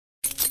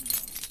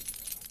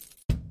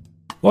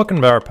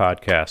Welcome to our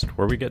podcast,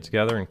 where we get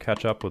together and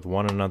catch up with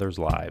one another's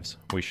lives.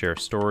 We share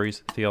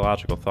stories,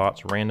 theological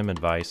thoughts, random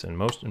advice, and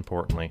most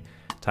importantly,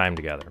 time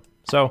together.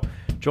 So,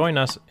 join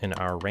us in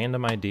our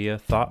random idea,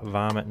 thought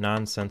vomit,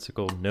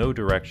 nonsensical, no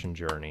direction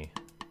journey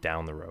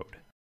down the road.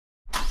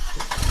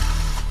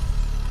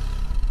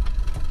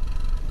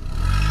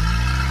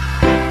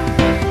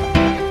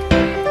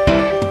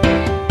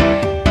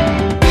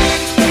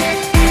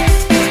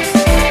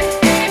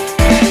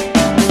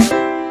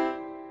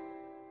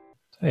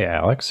 Hey,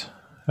 Alex.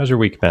 How's your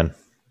week been?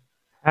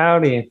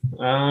 Howdy.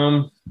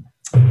 Well,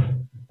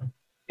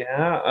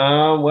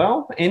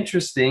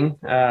 interesting.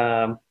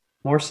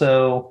 More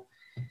so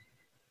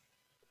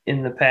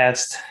in the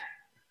past.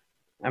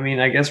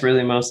 I guess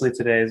really mostly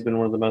today has been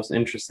one of the most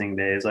interesting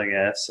days, I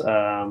guess.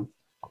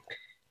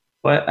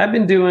 But I've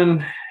been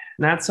doing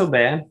not so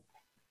bad.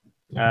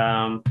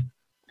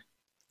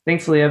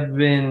 Thankfully, I've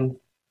been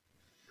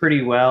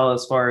pretty well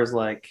as far as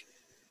like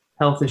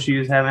health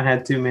issues. Haven't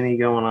had too many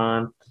going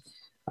on.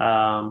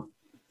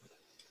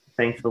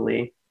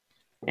 Thankfully,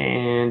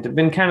 and I've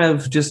been kind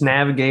of just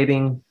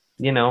navigating,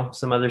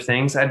 some other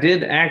things. I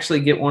did actually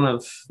get one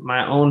of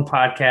my own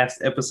podcast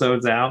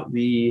episodes out.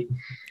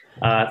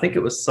 I think it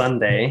was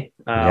Sunday,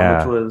 which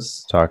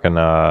was talking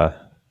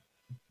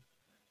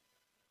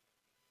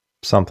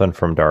something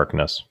from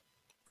darkness.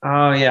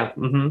 Oh yeah.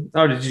 Mm-hmm.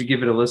 Oh, did you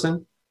give it a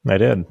listen? I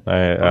did.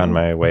 On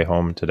my way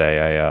home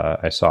today,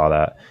 I saw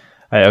that.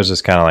 I was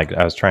just kind of like,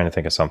 I was trying to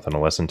think of something to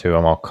listen to.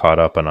 I'm all caught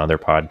up on other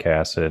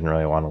podcasts. I didn't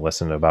really want to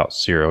listen to about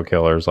serial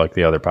killers like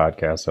the other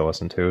podcasts I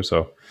listen to.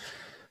 So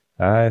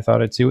I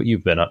thought I'd see what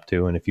you've been up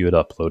to and if you had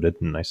uploaded,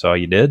 and I saw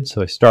you did.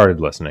 So I started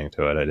listening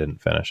to it. I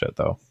didn't finish it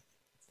though.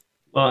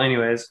 Well,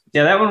 anyways,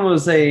 yeah, that one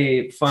was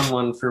a fun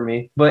one for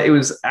me, but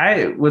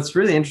what's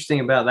really interesting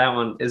about that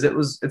one is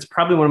it's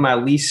probably one of my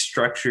least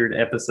structured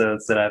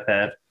episodes that I've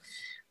had.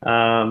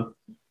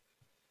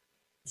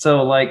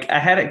 So like I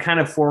had it kind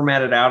of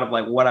formatted out of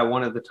like what I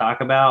wanted to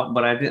talk about,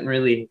 but I didn't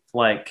really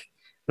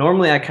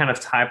normally I kind of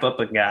type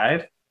up a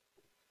guide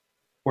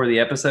for the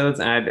episodes,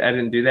 and I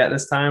didn't do that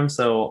this time.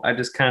 So I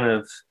just kind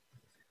of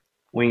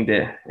winged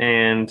it.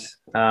 And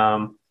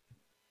that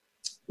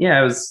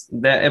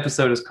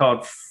episode is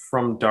called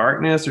From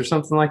Darkness or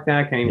something like that.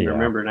 I can't even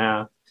remember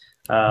now.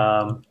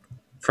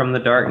 From the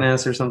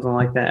Darkness or something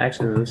like that.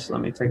 Actually,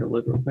 let me take a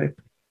look real quick.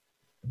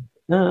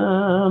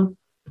 Well,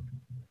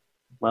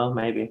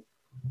 maybe.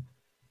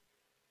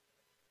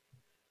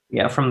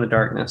 Yeah, From the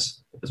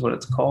Darkness is what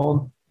it's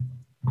called.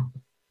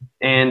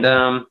 And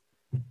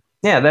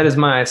that is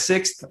my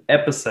 6th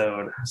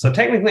episode. So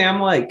technically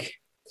I'm I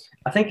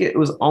think it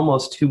was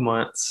almost 2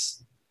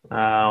 months.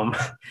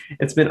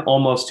 It's been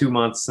almost 2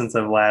 months since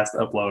I've last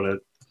uploaded,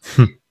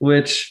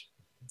 which,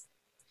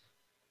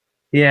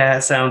 yeah,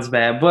 it sounds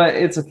bad, but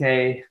it's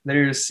okay.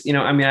 There's,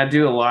 I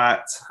do a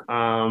lot,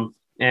 and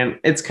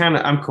it's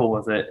I'm cool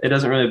with it. It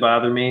doesn't really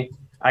bother me.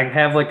 I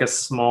have like a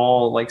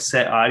small,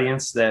 set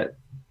audience that,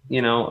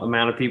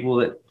 amount of people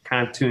that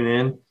kind of tune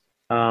in.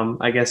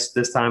 I guess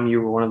this time you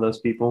were one of those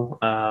people.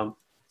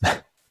 But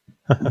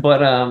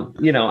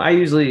I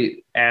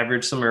usually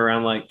average somewhere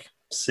around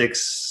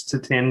 6 to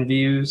 10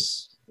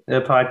 views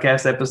a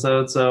podcast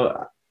episode.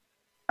 So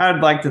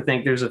I'd like to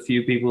think there's a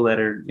few people that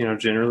are,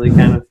 generally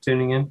kind of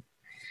tuning in.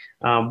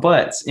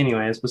 But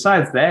anyways,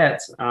 besides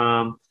that,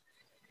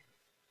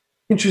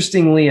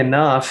 interestingly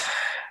enough,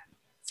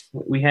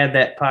 we had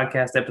that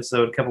podcast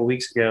episode a couple of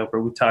weeks ago where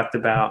we talked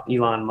about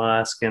Elon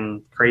Musk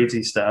and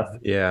crazy stuff.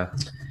 Yeah.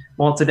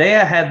 Well, today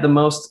I had the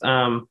most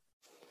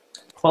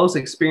close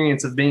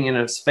experience of being in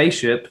a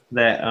spaceship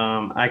that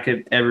I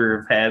could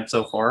ever have had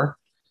so far.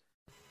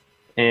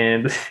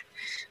 And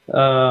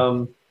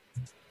I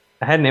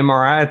had an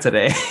MRI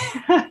today,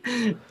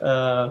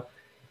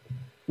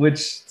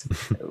 which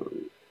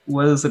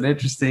was an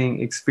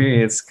interesting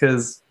experience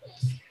because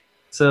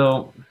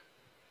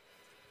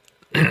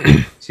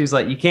she's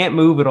like, you can't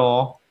move at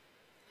all.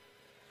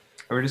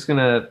 We're just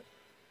gonna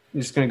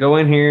go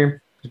in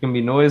here. There's gonna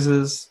be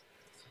noises.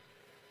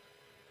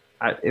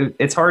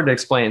 It's hard to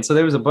explain. So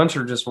there was a bunch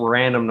of just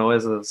random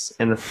noises,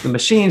 and the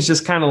machine's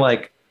just kind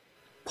of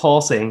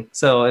pulsing.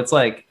 So it's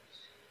I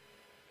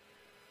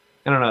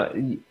don't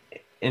know.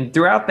 And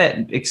throughout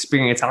that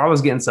experience, I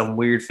was getting some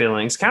weird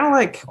feelings, kind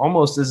of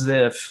almost as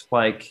if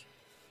I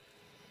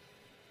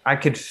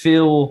could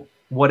feel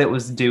what it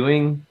was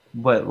doing,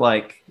 but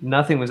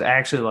nothing was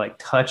actually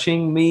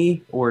touching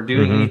me or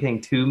doing anything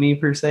to me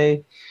per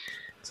se.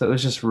 So it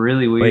was just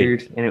really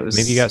weird. And it was,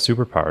 maybe you got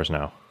superpowers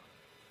now.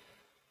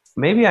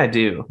 Maybe I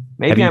do.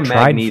 Maybe I'm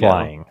tried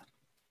Magneto.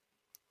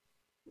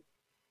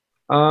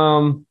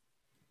 Flying.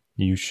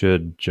 You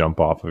should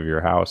jump off of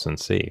your house and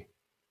see.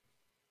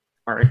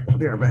 All right, I'll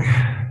be right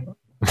back.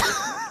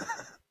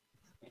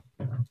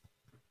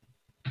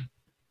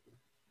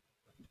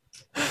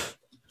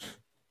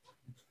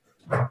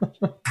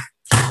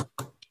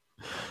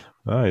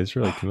 Oh, he's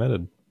really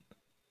committed.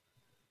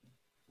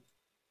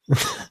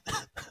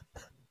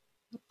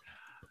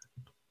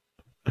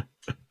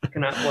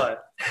 Cannot fly.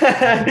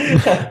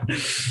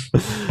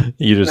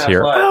 You just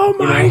hear, oh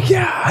my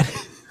God.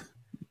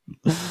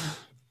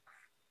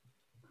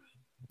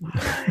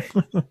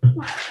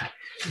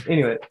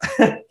 Anyway,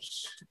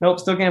 nope,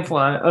 still can't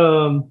fly.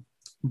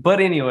 But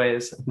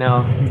anyways,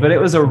 no, but it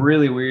was a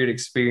really weird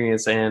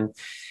experience, and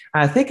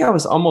I think I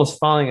was almost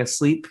falling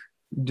asleep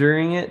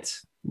during it,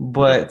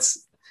 but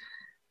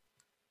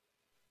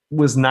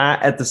was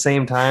not at the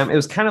same time. It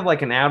was kind of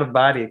like an out of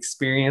body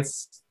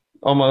experience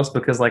almost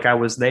because like I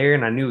was there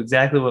and I knew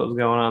exactly what was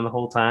going on the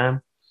whole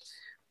time.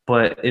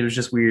 But it was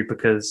just weird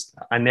because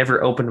I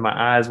never opened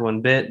my eyes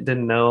one bit,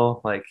 didn't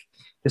know like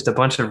just a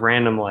bunch of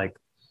random like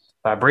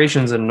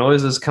vibrations and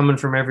noises coming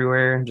from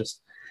everywhere and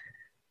just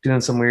doing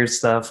some weird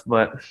stuff.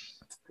 But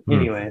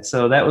anyway,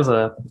 so that was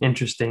a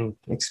interesting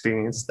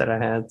experience that I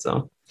had.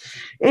 So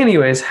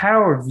anyways,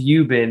 how have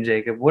you been,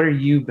 Jacob? What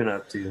have you been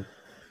up to?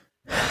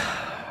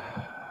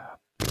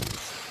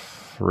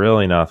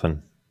 Really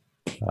nothing.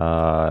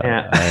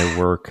 Yeah. I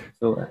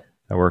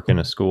work in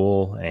a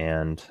school,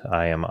 and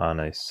I am on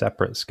a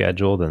separate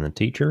schedule than the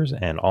teachers,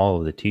 and all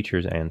of the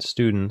teachers and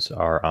students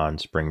are on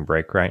spring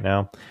break right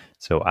now.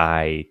 So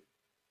I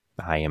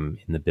am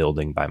in the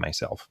building by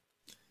myself,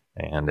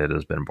 and it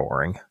has been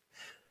boring.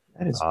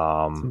 That is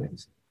amazing.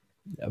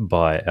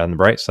 But on the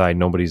bright side,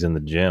 nobody's in the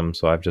gym,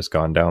 so I've just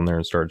gone down there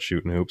and started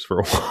shooting hoops for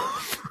a while,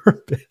 for a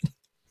bit.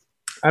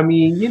 I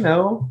mean, you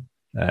know,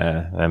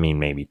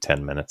 maybe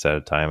 10 minutes at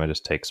a time. I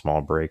just take small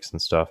breaks and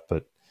stuff.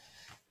 But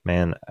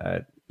man,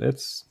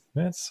 it's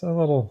a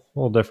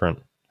little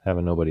different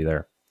having nobody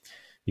there.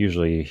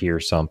 Usually you hear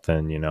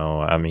something,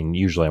 I mean,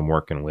 usually I'm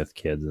working with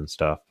kids and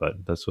stuff,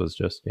 but this was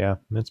just,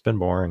 it's been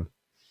boring.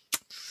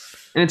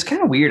 and it's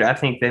kind of weird. I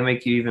think they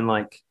make you even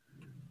like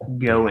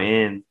go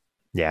in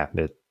Yeah,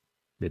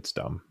 it's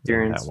dumb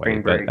during that spring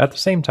way. break. But at the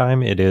same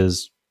time,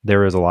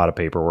 there is a lot of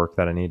paperwork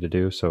that I need to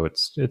do, so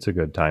it's a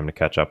good time to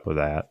catch up with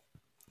that.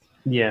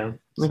 Yeah.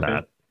 It's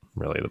not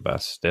really the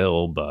best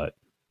still, but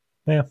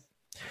yeah.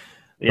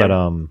 Yeah.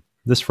 But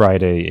this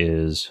Friday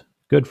is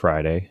Good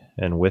Friday,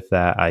 and with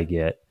that I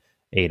get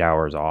 8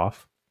 hours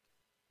off.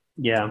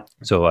 Yeah.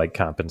 So like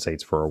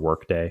compensates for a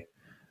work day,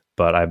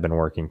 but I've been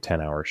working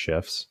 10-hour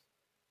shifts.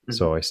 Mhm.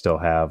 So I still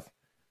have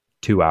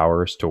 2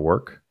 hours to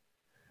work.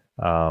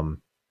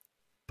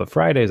 But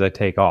Fridays I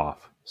take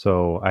off.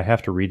 So I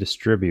have to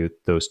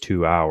redistribute those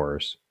 2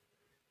 hours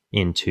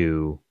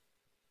into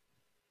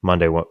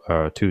Monday,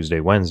 Tuesday,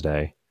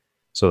 Wednesday,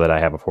 so that I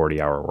have a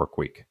 40-hour work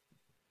week.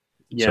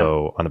 Yeah.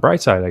 So on the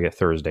bright side, I get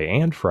Thursday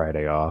and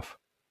Friday off,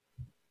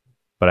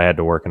 but I had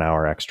to work an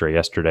hour extra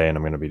yesterday, and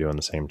I'm going to be doing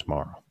the same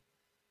tomorrow.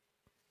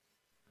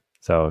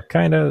 So it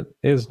kind of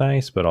is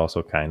nice, but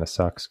also kind of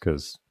sucks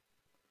because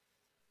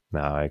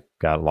now I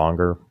got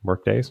longer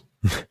work days,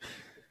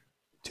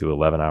 2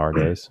 11-hour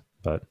days.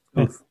 But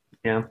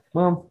yeah.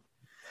 Well,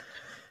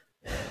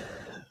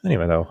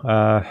 anyway,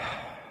 though,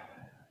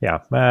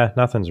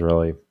 nothing's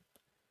really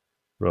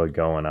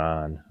going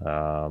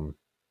on.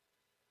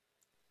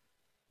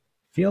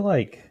 Feel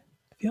like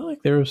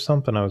there was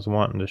something I was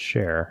wanting to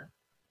share.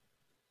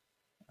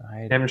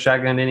 I haven't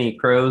shotgunned any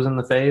crows in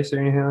the face or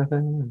anything like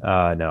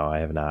that. No, I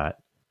have not.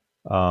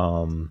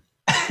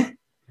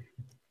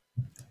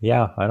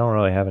 Yeah, I don't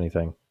really have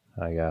anything,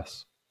 I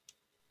guess.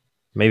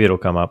 Maybe it'll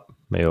come up.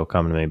 Maybe it'll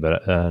come to me,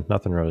 but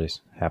nothing really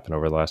happened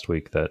over the last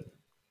week that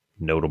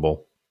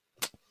notable.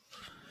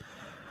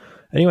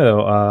 Anyway,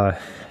 though,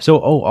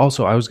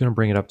 also I was going to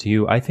bring it up to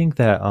you. I think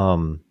that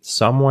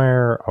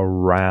somewhere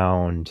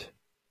around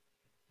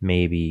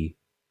maybe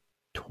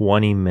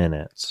 20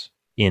 minutes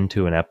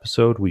into an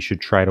episode, we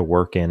should try to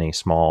work in a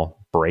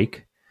small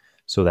break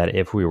so that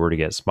if we were to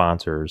get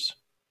sponsors,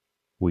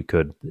 we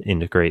could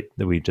integrate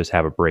that. We just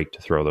have a break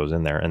to throw those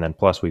in there. And then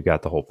plus we've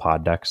got the whole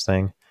Poddex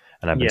thing,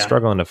 and I've been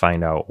struggling to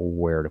find out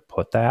where to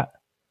put that.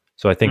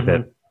 So I think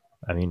that,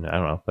 I don't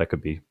know, that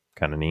could be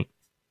kind of neat.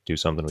 Do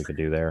something we could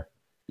do there.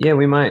 Yeah,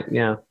 we might.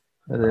 Yeah,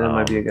 that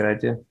might be a good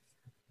idea.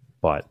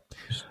 But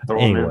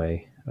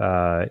anyway,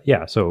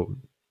 so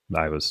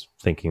I was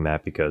thinking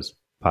that because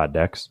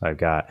Poddex, I've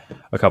got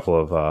a couple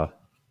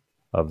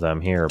of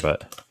them here,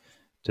 but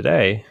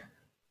today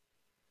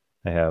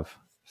I have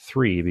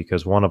 3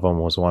 because one of them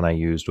was one I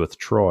used with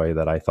Troy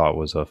that I thought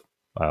was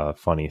a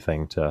funny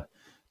thing to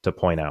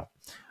point out.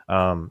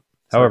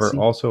 However,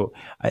 also,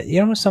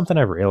 something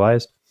I've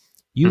realized,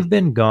 you've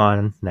been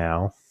gone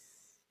now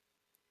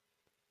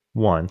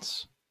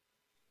once,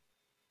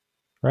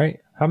 right?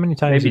 How many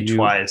times? Maybe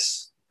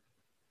twice.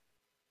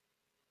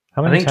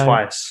 How many? I think times?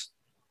 Twice.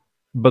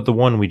 But the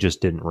one we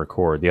just didn't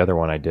record, the other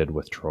one I did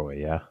with Troy,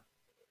 yeah?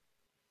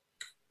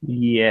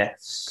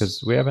 Yes.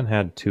 Because we haven't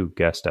had 2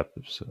 guest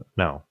episodes.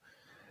 No.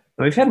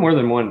 We've had more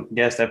than one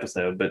guest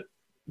episode, but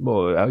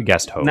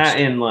guest host. Not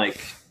in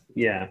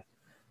yeah.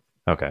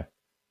 Okay.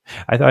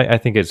 I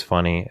think it's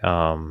funny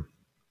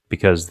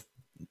because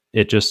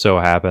it just so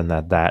happened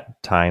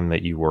that time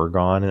that you were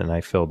gone and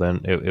I filled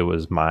in, it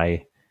was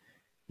my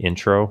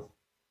intro.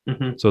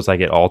 Mm-hmm. So it's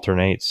like it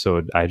alternates.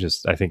 So I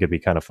think it'd be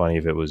kind of funny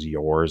if it was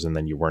yours and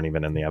then you weren't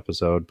even in the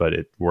episode, but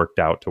it worked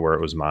out to where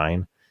it was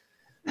mine.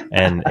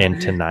 And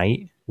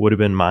tonight would have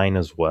been mine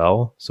as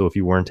well. So if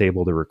you weren't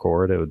able to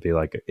record, it would be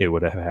like it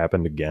would have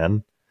happened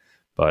again.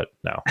 but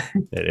no,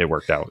 it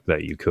worked out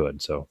that you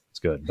could, so it's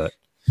good. But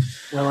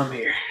Well, I'm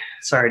here.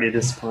 Sorry to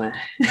disappoint.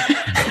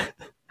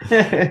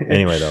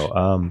 anyway,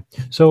 though,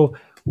 so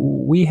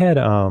we had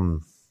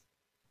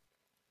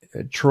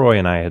Troy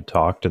and I had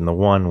talked, and the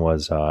one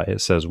was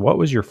it says, "What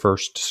was your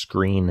first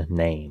screen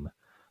name?"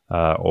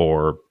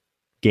 Or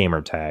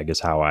gamer tag is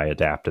how I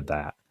adapted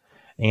that.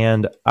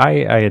 And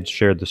I had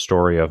shared the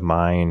story of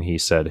mine. He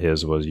said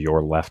his was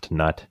your left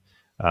nut.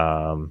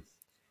 And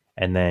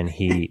then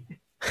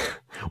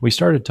we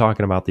started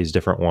talking about these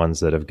different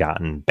ones that have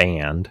gotten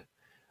banned,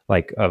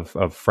 like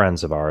of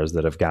friends of ours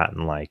that have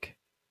gotten like,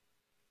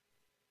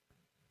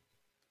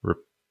 what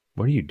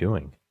are you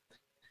doing?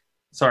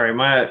 Sorry,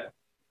 my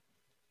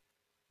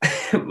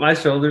my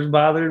shoulders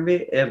bothered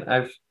me, and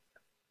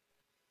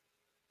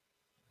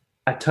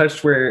I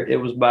touched where it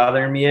was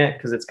bothering me at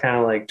because it's kind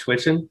of like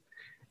twitching,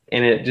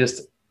 and it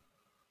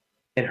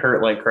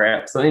hurt like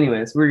crap. So,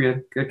 anyways, we're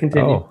good. Good,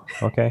 continue. Oh,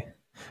 okay.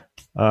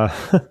 Uh,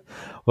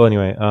 well,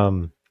 anyway,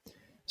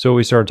 so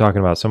we started talking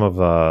about some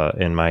of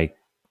in my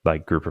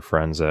like group of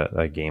friends that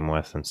I game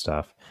with and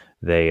stuff.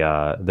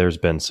 There's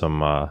been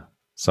some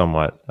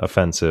somewhat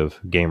offensive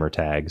gamer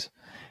tags,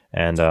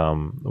 and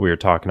we were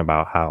talking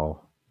about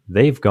how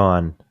they've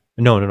gone.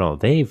 No,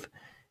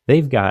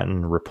 they've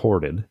gotten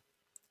reported.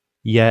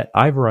 Yet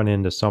I've run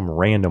into some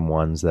random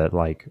ones that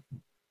like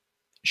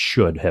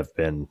should have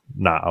been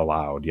not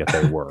allowed, yet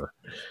they were,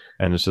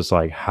 and it's just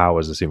like, how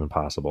is this even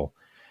possible?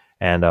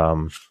 And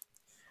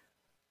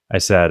I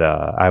said,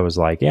 I was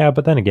like, yeah,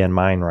 but then again,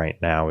 mine right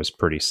now is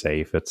pretty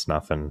safe. It's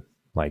nothing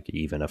like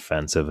even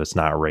offensive. It's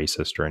not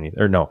racist or anything.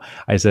 Or no,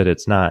 I said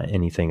it's not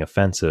anything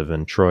offensive.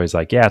 And Troy's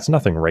like, yeah, it's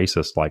nothing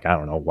racist. Like, I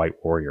don't know,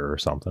 White Warrior or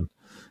something.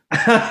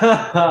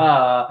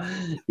 Yeah,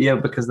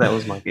 because that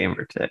was my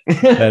gamer tag.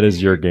 That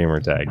is your gamer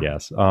tag,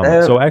 yes.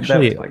 So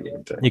actually,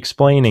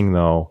 explaining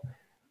though,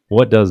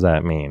 what does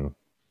that mean?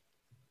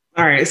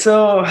 All right,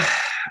 so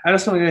I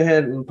just want to go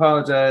ahead and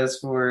apologize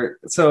for.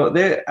 So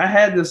there, I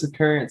had this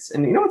occurrence,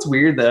 and you know what's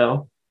weird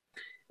though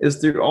is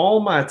through all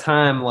my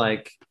time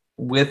like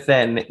with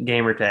that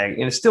gamer tag,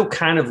 and it still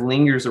kind of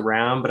lingers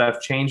around, but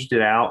I've changed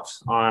it out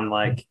on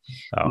like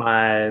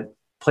my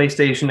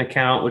PlayStation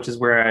account, which is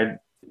where I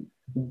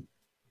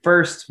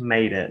first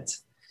made it.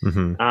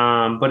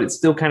 Mm-hmm. But it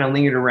still kind of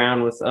lingered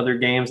around with other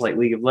games like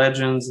League of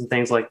Legends and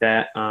things like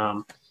that.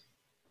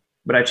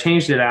 But I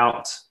changed it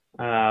out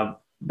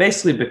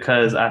basically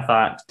because I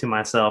thought to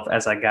myself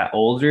as I got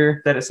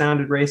older that it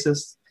sounded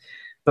racist.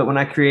 But when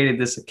I created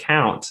this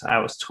account, I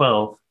was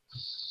 12.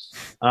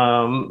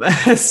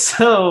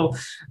 So,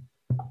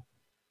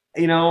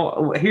 you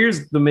know,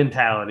 here's the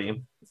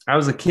mentality. I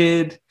was a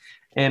kid,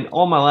 and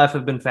all my life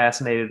I've been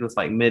fascinated with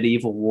like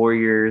medieval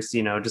warriors,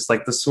 you know, just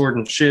like the sword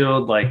and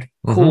shield, like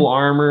cool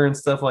armor and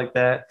stuff like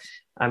that.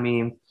 I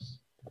mean,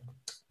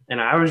 and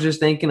I was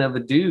just thinking of a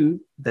dude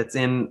that's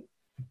in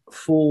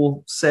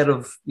full set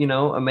of, you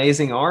know,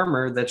 amazing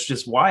armor that's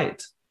just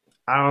white.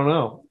 I don't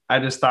know. I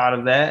just thought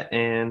of that,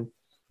 and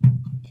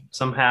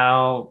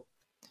somehow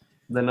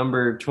the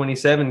number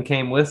 27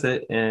 came with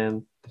it.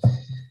 And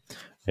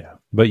yeah,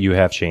 but you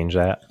have changed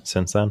that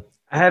since then.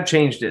 I have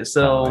changed it.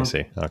 So I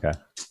see. Okay.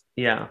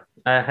 Yeah,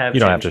 I have.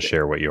 You don't have to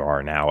share what you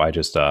are now. I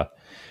just, you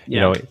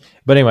Yeah. know,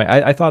 but anyway,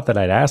 I thought that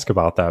I'd ask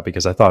about that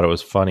because I thought it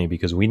was funny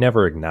because we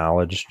never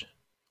acknowledged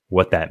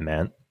what that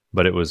meant,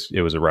 but it was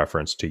a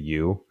reference to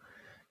you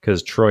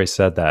because Troy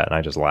said that and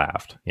I just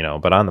laughed, you know,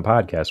 but on the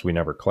podcast, we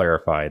never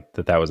clarified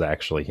that that was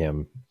actually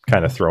him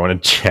kind of throwing a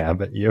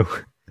jab at you.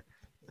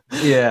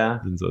 Yeah.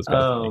 So it's kind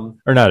of funny.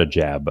 Or not a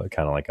jab, but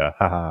kind of like a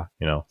haha,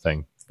 you know,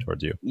 thing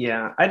towards you.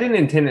 Yeah, I didn't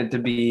intend it to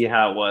be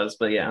how it was,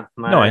 but yeah.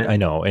 No, I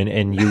know,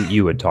 and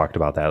you had talked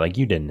about that, like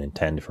you didn't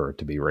intend for it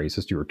to be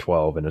racist. You were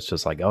 12, and it's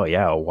just like, oh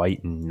yeah, a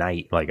white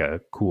knight, like a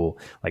cool,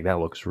 like that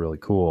looks really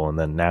cool. And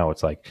then now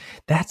it's like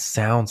that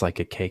sounds like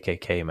a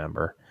KKK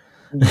member.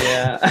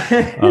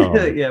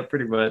 Yeah, yeah,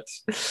 pretty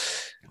much.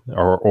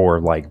 Or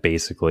like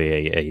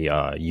basically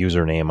a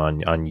username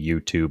on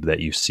YouTube that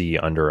you see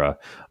under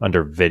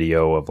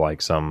video of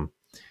like some.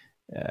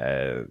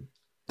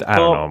 I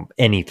don't know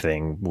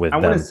anything with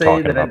them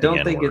talking about the N-word.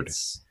 I don't think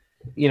it's,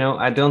 you know,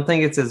 I don't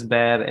think it's as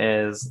bad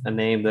as a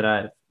name that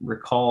I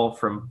recall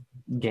from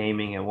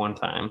gaming at one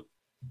time.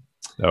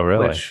 Oh,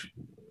 really? Which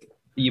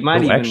you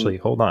might even actually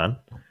hold on.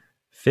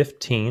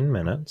 15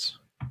 minutes.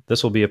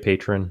 This will be a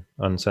patron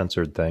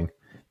uncensored thing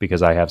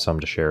because I have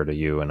some to share to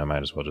you, and I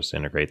might as well just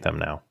integrate them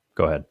now.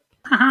 Go ahead.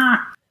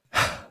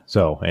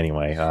 So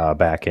anyway,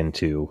 back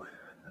into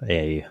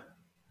a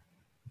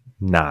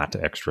not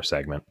extra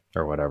segment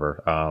or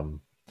whatever.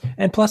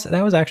 And plus,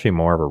 that was actually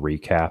more of a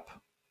recap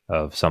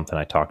of something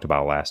I talked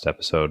about last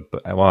episode.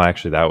 But well,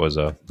 actually, that was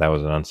an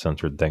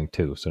uncensored thing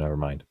too. So never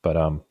mind. But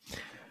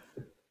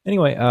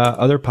anyway,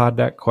 other pod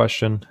deck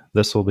question.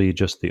 This will be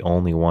just the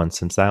only one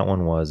since that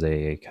one was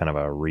a kind of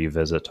a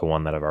revisit to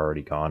one that I've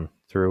already gone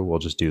through. We'll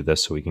just do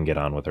this so we can get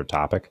on with our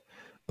topic.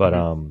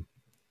 But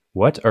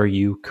what are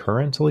you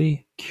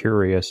currently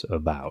curious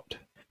about?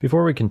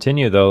 Before we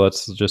continue, though,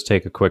 let's just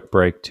take a quick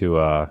break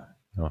to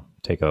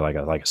take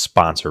a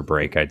sponsor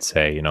break, I'd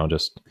say,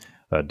 just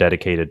a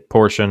dedicated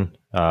portion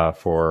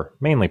for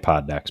mainly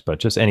pod decks, but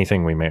just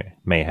anything we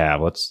may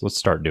have. Let's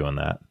start doing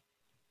that.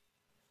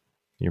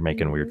 You're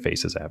making weird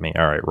faces at me.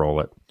 All right, roll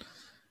it.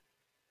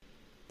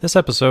 This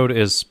episode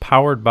is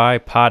powered by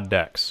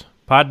Poddex.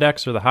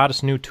 Poddex are the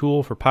hottest new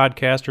tool for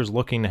podcasters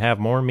looking to have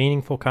more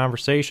meaningful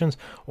conversations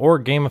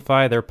or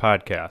gamify their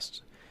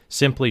podcasts.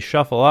 Simply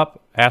shuffle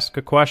up, ask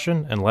a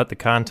question, and let the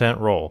content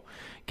roll.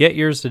 Get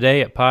yours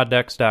today at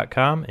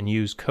poddex.com and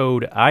use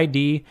code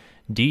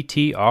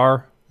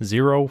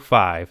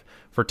IDDTR05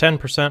 for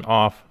 10%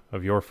 off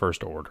of your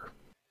first order.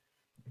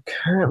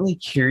 Currently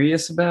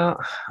curious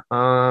about,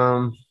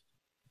 I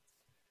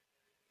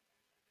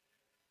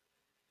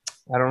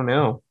don't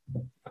know.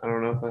 I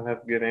don't know if I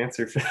have a good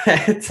answer for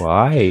that. Well,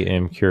 I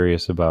am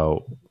curious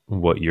about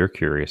what you're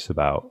curious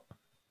about.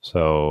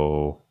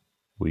 So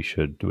we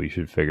should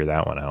figure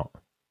that one out.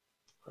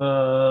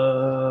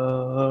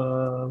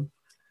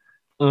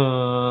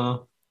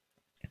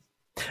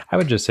 I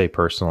would just say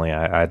personally,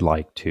 I'd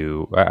like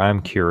to.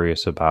 I'm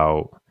curious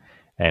about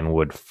and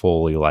would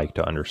fully like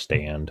to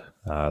understand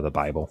the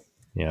Bible,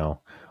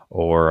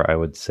 or I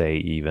would say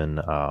even,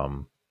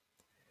 I'm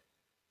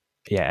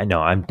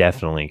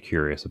definitely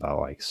curious about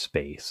like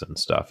space and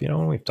stuff,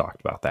 when we've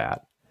talked about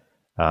that.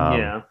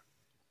 Yeah.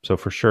 So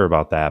for sure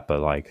about that,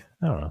 but like,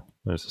 I don't know,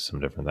 there's just some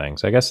different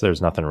things. I guess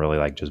there's nothing really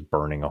like just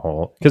burning a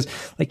hole, because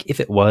like if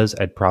it was,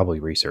 I'd probably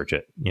research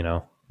it,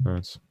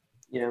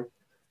 Yeah.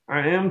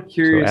 I am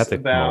curious so at the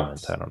about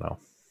moment, I don't know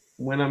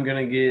when I'm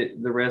going to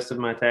get the rest of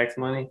my tax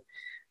money.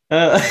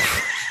 Or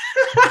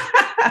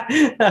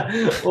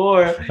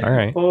all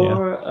right,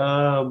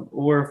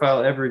 or if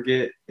I'll ever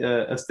get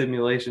a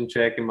stimulation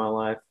check in my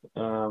life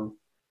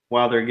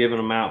while they're giving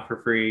them out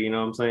for free, you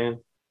know what I'm saying?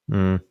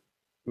 I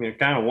mean, I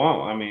kind of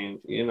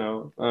want,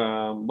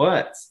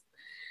 but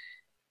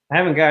I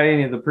haven't got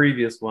any of the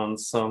previous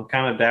ones, so I'm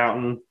kind of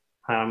doubting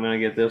how I'm going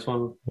to get this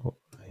one.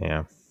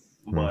 Yeah.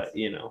 But,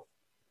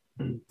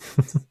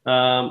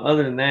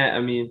 other than that, I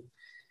mean,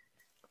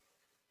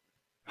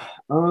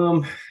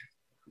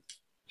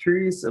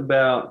 curious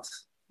about,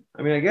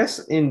 I guess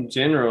in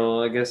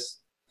general,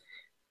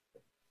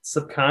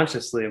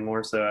 subconsciously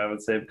more so, I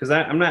would say, because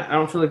I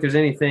don't feel like there's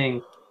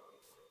anything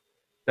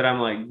that I'm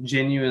like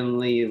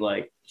genuinely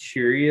like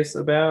curious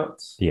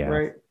about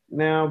right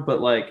now,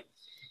 but like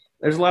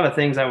there's a lot of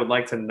things I would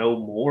like to know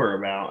more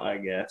about, I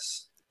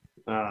guess.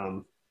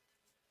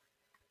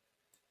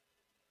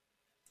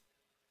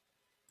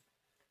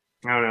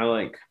 I don't know,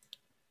 like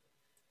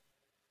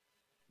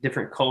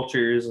different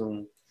cultures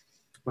and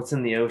what's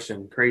in the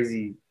ocean,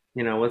 crazy,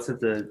 what's at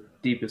the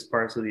deepest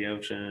parts of the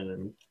ocean.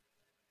 And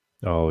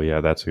oh yeah,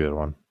 that's a good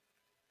one.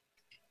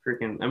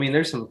 Freaking,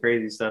 there's some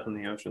crazy stuff in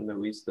the ocean that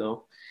we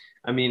still,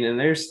 and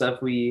there's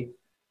stuff we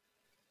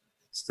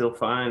still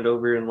find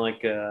over in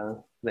like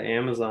the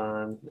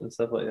Amazon and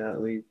stuff like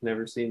that we've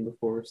never seen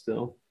before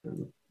still.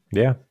 And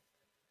yeah.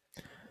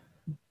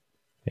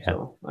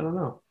 So I don't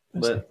know,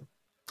 but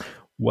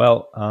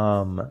well,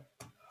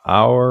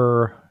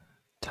 our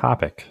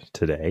topic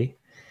today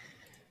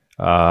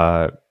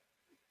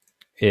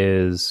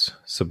is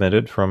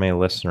submitted from a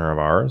listener of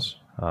ours,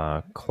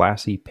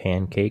 Classy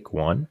Pancake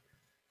One.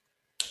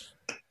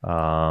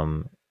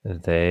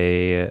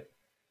 They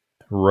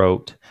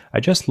wrote, I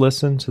just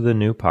listened to the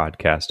new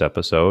podcast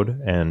episode,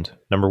 and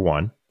number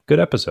 1, good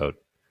episode.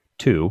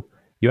 2,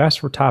 you asked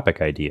for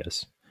topic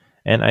ideas.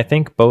 And I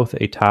think both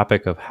a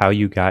topic of how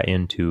you got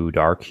into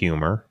dark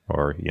humor,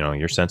 or,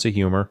 your sense of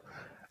humor,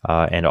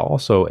 and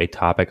also a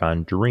topic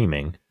on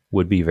dreaming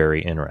would be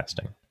very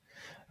interesting.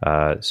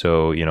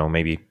 So,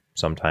 maybe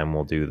sometime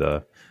we'll do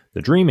the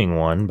dreaming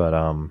one, but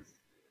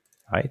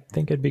I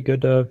think it'd be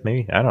good to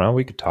maybe, I don't know,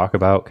 we could talk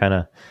about kind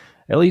of,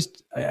 at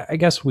least, I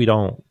guess we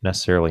don't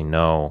necessarily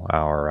know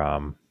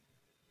our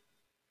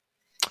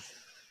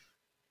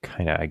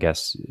kind of, I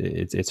guess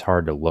it's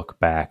hard to look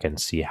back and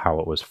see how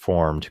it was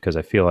formed, because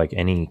I feel like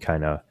any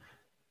kind of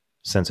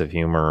sense of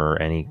humor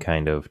or any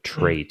kind of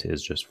trait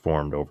is just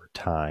formed over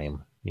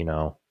time,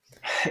 Yeah,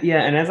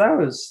 and as I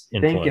was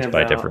influenced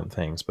by different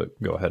things,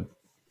 but go ahead.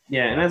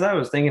 Yeah, and as I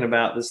was thinking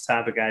about this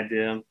topic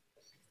idea,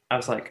 I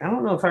was like, I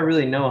don't know if I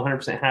really know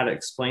 100% how to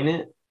explain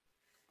it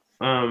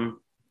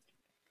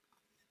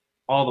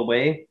all the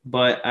way,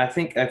 but I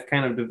think I've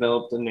kind of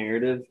developed a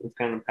narrative of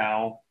kind of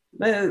how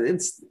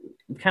it's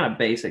kind of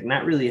basic,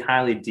 not really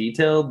highly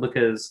detailed,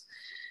 because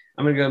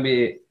I'm gonna go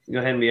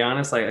ahead and be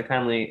honest. Like I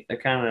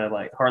kind of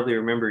like hardly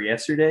remember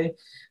yesterday,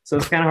 so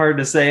it's kind of hard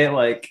to say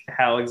like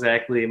how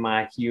exactly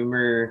my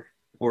humor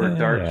or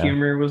dark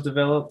humor was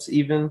developed,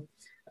 even.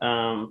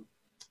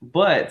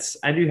 But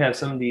I do have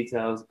some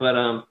details. But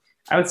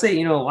I would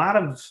say a lot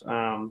of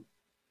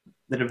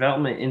the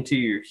development into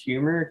your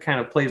humor kind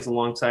of plays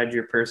alongside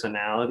your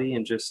personality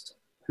and just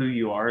who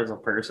you are as a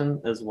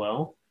person as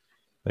well.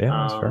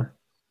 Yeah, that's fair.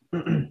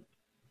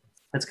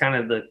 That's kind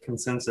of the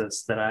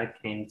consensus that I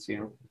came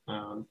to.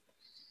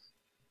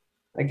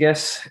 I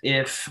guess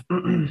if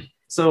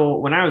so,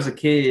 when I was a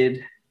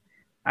kid,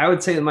 I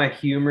would say that my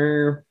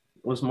humor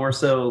was more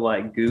so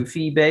like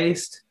goofy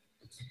based,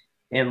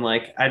 and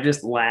like I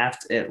just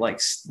laughed at like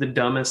the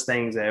dumbest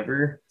things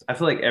ever. I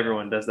feel like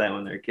everyone does that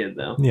when they're a kid,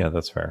 though. Yeah,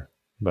 that's fair.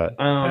 But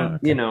yeah, You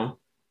okay. know,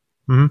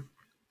 Hmm.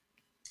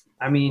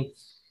 I mean,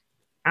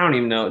 I don't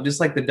even know, just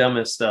like the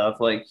dumbest stuff.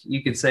 Like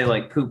you could say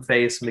like poop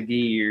face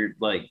McGee or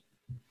like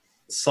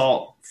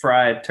salt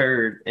fried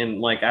turd, and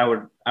like I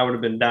would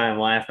have been dying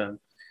laughing.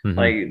 Hmm.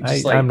 Like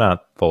just I'm like,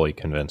 not fully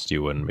convinced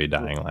you wouldn't be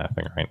dying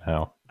laughing right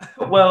now.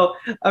 well,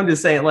 I'm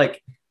just saying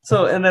like,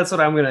 so, and that's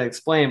what I'm gonna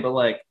explain. But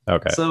like,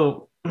 Okay.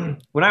 so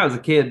when I was a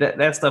kid,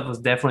 that stuff was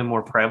definitely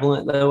more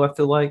prevalent, though. I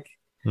feel like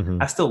Hmm.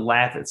 I still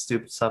laugh at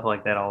stupid stuff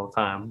like that all the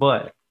time.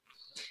 But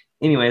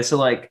anyway, so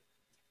like,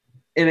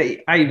 and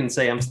I even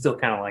say I'm still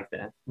kind of like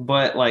that,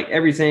 but like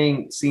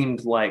everything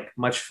seemed like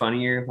much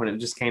funnier when it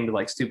just came to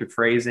like stupid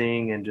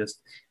phrasing and just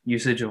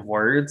usage of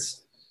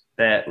words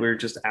that were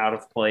just out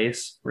of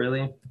place,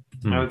 really, I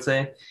Hmm. would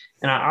say.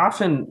 And I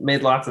often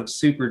made lots of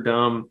super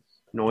dumb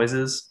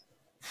noises.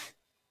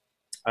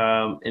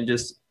 And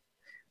just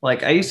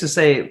like I used to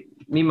say,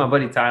 me and my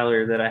buddy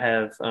Tyler that I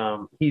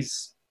have,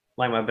 he's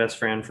like my best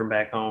friend from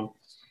back home.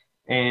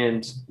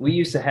 And we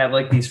used to have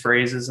like these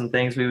phrases and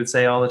things we would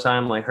say all the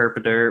time, like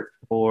herpaderp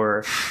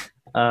or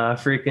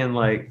freaking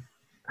like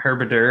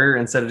herpader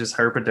instead of just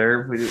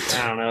herpaderp.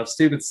 I don't know,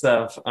 stupid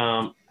stuff.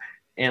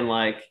 And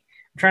like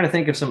I'm trying to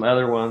think of some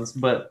other ones,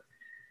 but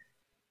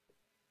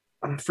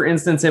for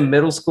instance, in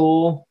middle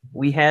school,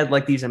 we had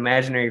like these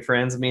imaginary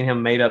friends me and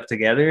him made up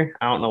together.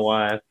 I don't know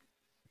why.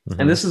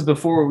 And Hmm. this is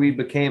before we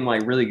became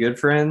like really good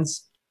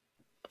friends.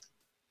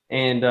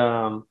 And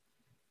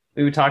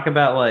we would talk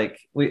about like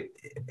we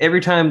every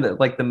time that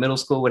like the middle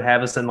school would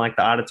have us in like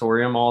the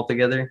auditorium all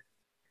together,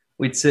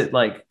 we'd sit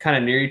like kind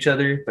of near each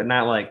other, but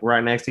not like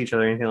right next to each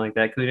other or anything like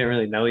that because we didn't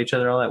really know each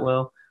other all that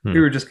well. We Hmm.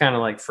 were just kind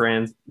of like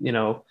friends,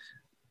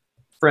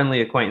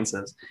 friendly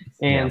acquaintances.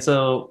 Yeah. And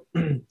so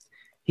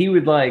he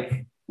would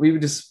like we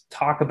would just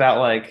talk about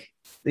like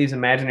these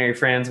imaginary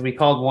friends. We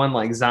called one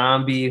like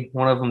zombie,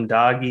 one of them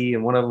doggy,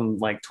 and one of them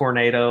like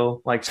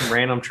tornado, like some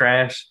random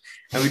trash.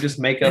 And we just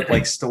make up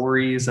like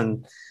stories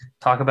and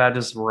talk about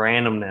just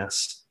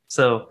randomness.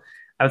 So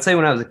I would say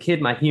when I was a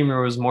kid, my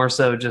humor was more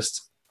so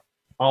just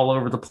all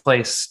over the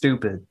place,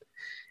 stupid,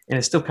 and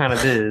it still kind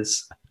of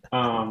is.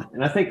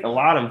 And I think a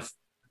lot of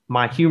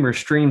my humor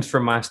streams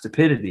from my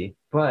stupidity.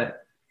 But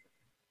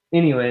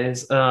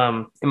anyways,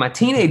 in my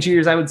teenage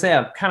years, I would say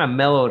I've kind of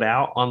mellowed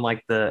out on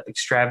like the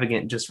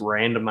extravagant, just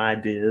random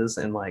ideas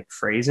and like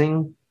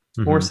phrasing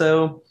more Hmm.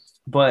 so.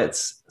 But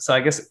so I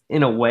guess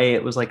in a way,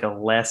 it was like a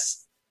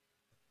less,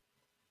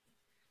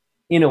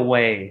 in a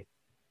way,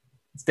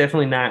 it's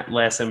definitely not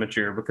less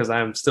immature because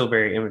I'm still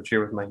very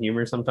immature with my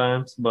humor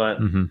sometimes. But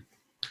Hmm.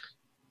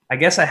 I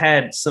guess I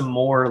had some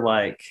more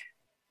like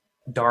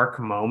dark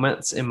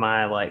moments in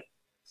my like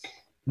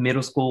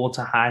middle school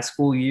to high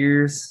school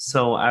years.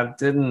 So I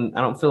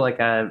don't feel like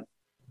I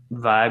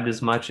vibed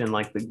as much in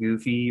like the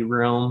goofy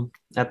realm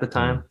at the Hmm.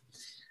 time.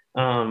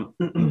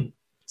 Um,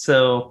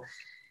 so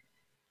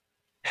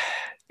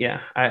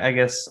yeah, I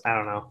guess I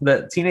don't know.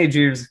 The teenage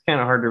years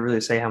kind of hard to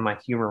really say how my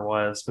humor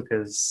was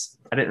because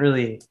I didn't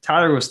really.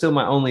 Tyler was still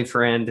my only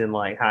friend in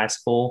like high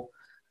school,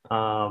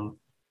 um,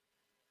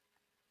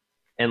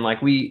 and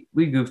like we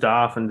goofed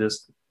off and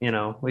just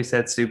we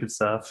said stupid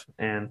stuff.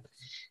 And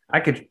I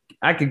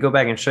could go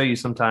back and show you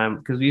sometime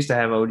because we used to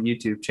have old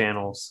YouTube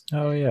channels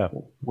Oh yeah,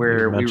 you'd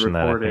where we mentioned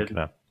that I think in recorded.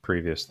 a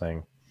previous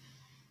thing.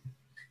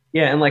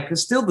 Yeah, and like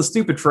still the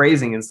stupid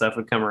phrasing and stuff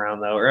would come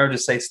around though, or I would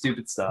just say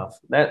stupid stuff.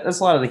 That's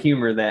a lot of the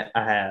humor that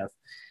I have.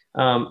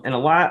 And a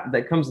lot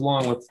that comes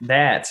along with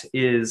that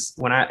is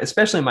when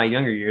especially in my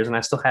younger years, and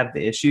I still have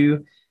the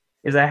issue,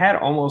 is I had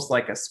almost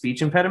like a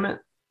speech impediment.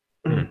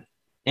 Hmm.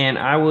 And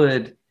I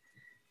would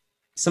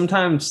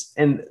sometimes,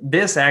 and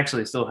this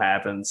actually still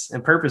happens,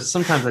 and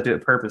sometimes I do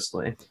it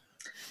purposely.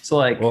 So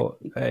like, Well,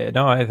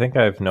 no, I think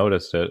I've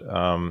noticed it.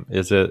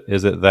 Is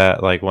it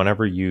that like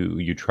whenever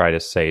you try to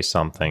say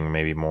something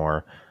maybe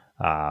more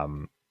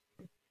um,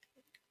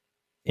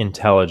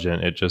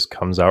 intelligent, it just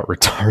comes out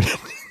retarded?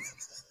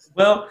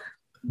 well,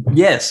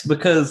 yes,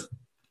 because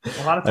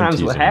a lot of I'm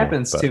times what teasing you,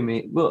 happens to but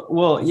me,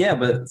 well, yeah,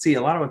 but see,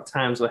 a lot of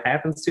times what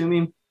happens to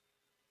me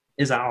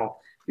is I'll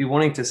be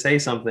wanting to say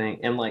something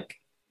and like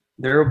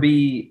there will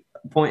be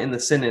a point in the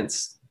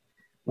sentence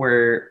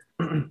where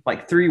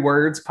like three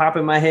words pop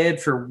in my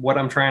head for what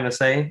I'm trying to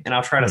say, and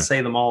I'll try to hmm.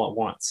 say them all at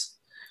once.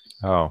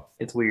 Oh,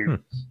 It's hmm.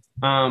 weird.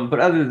 But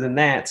other than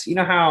that, you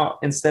know how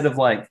instead of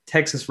like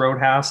Texas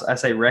Roadhouse, I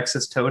say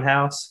Rex's Toad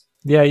House?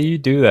 Yeah, you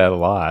do that a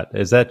lot.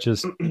 Is that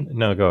just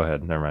no? Go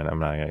ahead. Never mind. I'm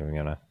not even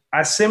gonna.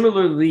 I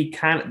similarly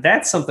kind of,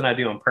 that's something I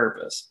do on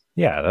purpose.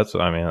 Yeah, that's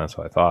what I mean. That's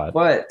what I thought.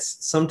 But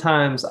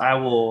sometimes I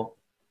will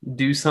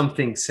do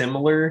something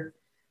similar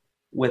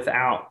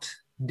without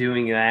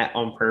doing that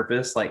on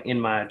purpose, like in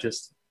my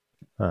just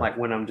Huh. like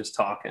when I'm just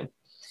talking.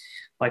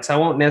 Like, so I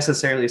won't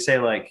necessarily say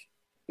like,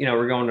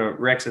 we're going to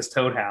Rex's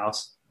Toad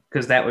House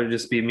because that would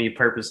just be me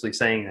purposely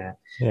saying that.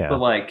 But Yeah.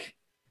 like,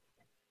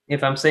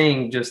 if I'm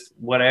saying just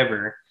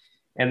whatever,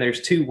 and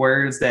there's two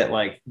words that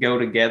like go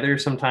together.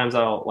 Sometimes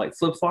I'll like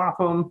flip flop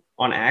them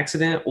on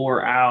accident,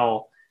 or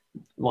I'll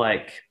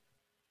like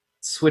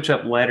switch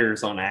up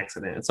letters on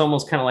accident. It's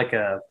almost kind of like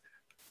a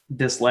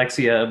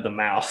dyslexia of the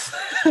mouth.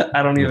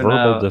 I don't even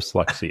Verbal know.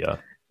 dyslexia.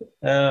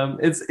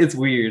 It's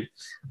weird.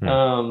 Hmm.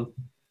 Um,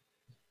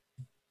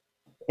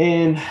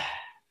 and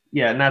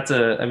yeah, not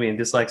to. I mean,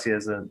 dyslexia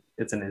is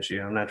it's an issue.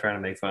 I'm not trying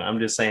to make fun. I'm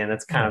just saying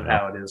that's kind Oh, of no.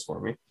 how it is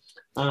for me.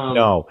 Um,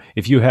 No,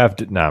 if you have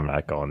to, no, I'm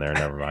not going there.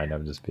 Never mind.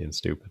 I'm just being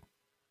stupid.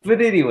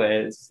 but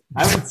anyways,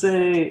 I would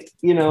say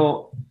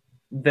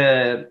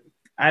the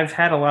I've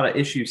had a lot of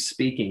issues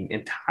speaking,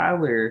 and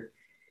Tyler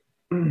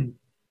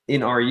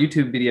in our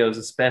YouTube videos,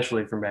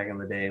 especially from back in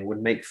the day,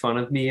 would make fun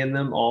of me in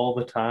them all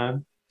the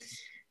time.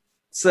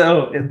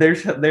 So they're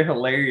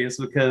hilarious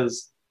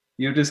because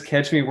you'll just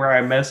catch me where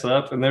I mess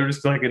up, and they're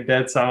just like a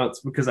dead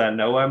silence because I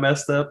know I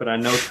messed up, and I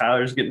know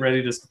Tyler's getting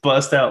ready to just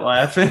bust out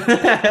laughing.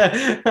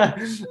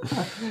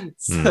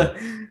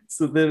 Hmm.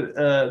 so then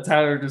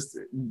Tyler just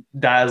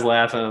dies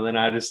laughing, and then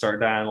I just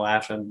start dying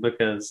laughing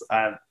because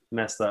I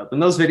messed up.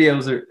 And those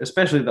videos are,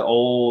 especially the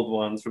old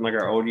ones from like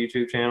our old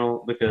YouTube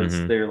channel, because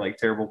Hmm. they're like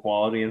terrible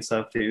quality and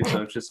stuff too.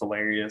 So it's just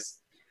hilarious.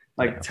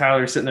 Like Yeah.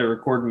 Tyler sitting there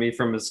recording me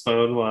from his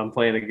phone while I'm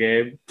playing a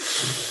game.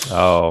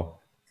 Oh.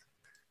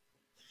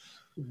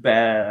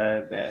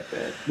 Bad, bad,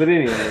 bad. But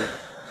anyway,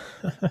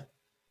 I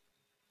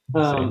see.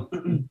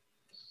 um,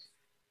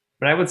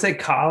 but I would say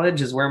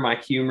college is where my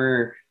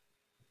humor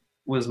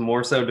was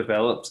more so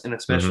developed, and Hmm.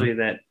 especially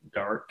that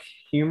dark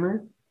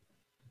humor.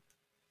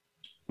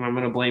 I'm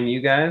going to blame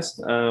you guys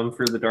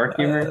for the dark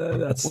humor more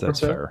That's so.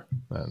 fair.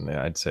 And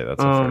yeah, I'd say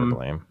that's a fair Um,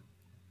 blame.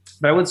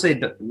 but I would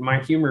say my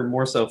humor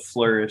more so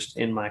flourished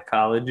in my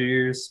college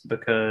years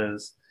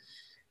because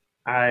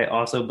I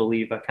also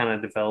believe I kind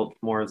of developed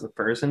more as a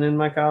person in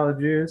my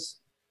college years.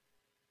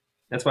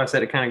 That's why I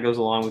said it kind of goes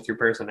along with your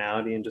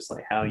personality and just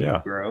like how you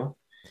Yeah, grow.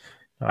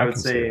 I I would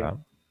can see say, that.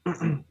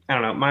 I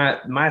don't know,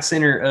 my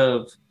center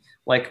of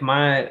like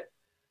my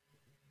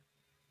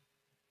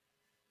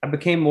I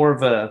became more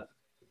of a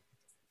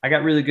I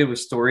got really good with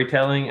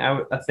storytelling.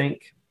 I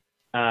think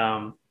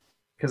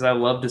because I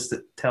love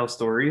to tell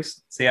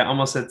stories. See, I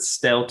almost said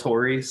tell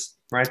stories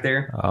right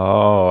there.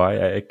 Oh,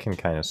 I can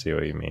kind of see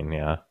what you mean.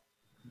 Yeah.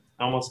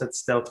 I almost said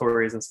tell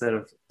stories instead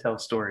of tell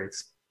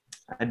stories.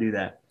 I do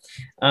that.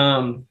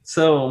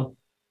 So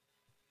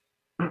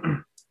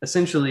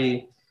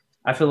essentially,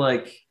 I feel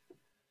like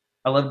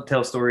I love to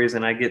tell stories,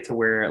 and I get to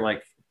where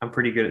like I'm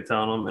pretty good at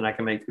telling them, and I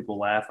can make people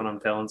laugh when I'm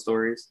telling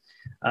stories.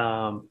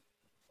 Um,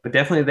 but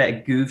definitely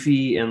that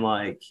goofy and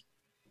like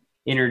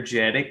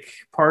energetic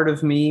part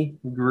of me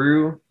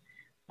grew,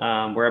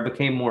 where I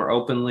became more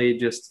openly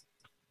just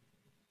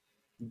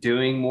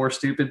doing more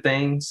stupid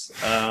things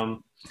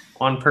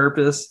on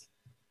purpose.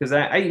 Because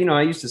I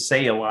used to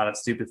say a lot of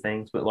stupid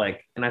things, but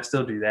like, and I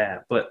still do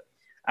that, but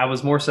I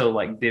was more so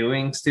like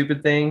doing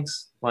stupid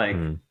things, like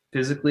Hmm.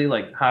 physically,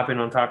 like hopping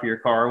on top of your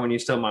car when you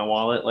stole my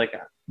wallet. Like,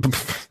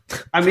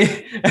 I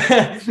mean,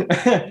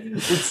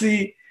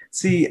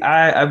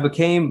 I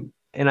became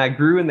and I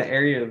grew in the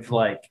area of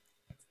like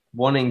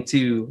wanting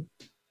to,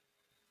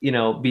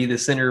 be the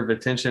center of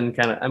attention.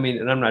 Kind of, I mean,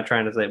 and I'm not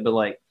trying to say it, but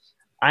like,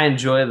 I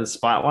enjoy the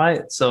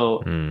spotlight,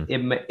 so Hmm.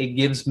 it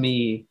gives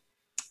me,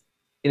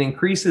 it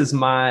increases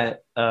my,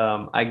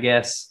 I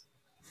guess,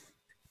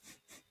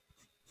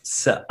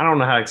 so, I don't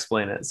know how to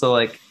explain it. So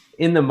like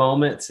in the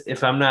moment,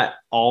 if I'm not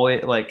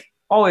always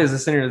the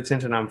center of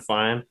attention, I'm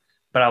fine.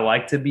 But I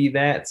like to be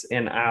that,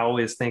 and I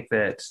always think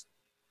that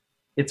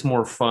it's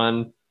more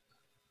fun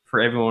for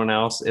everyone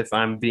else if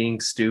I'm being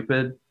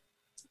stupid.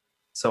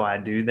 So I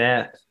do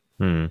that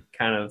Hmm.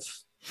 kind of,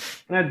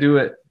 and I do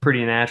it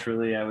pretty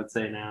naturally, I would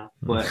say now.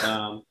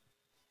 I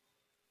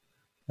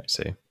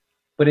see.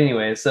 But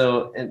anyway,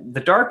 so the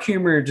dark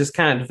humor just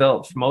kind of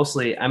developed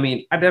mostly. I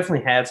mean, I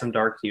definitely had some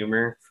dark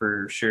humor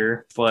for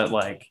sure, but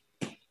like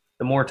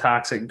the more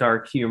toxic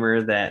dark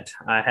humor that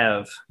I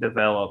have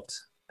developed,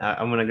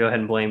 I'm going to go ahead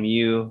and blame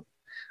you.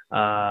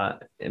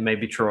 It may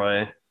be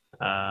Troy.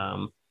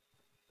 Um,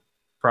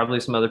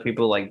 Probably some other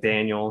people like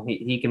Daniel.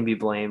 He can be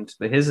blamed,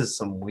 but his is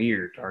some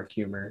weird dark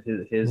humor.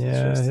 His is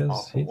Yeah, just his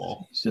off the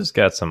wall. he's just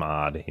got some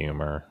odd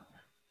humor.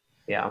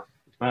 Yeah.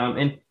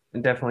 And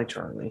definitely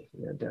Charlie.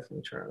 Yeah,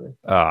 definitely Charlie.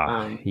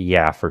 Um,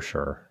 Yeah, for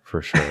sure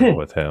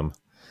with him.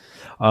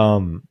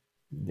 Um,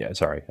 yeah,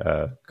 sorry.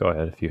 Go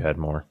ahead if you had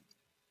more.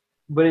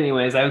 but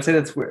anyways, I would say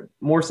that's where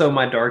more so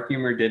my dark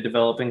humor did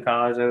develop in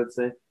college. I would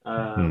say.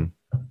 Hmm.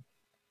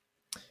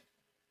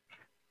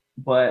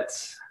 But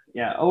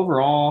yeah,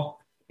 overall,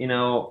 you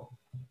know,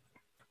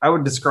 I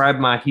would describe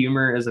my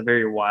humor as a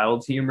very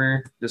wild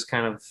humor, just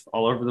kind of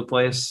all over the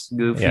place, Yeah.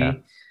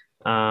 goofy.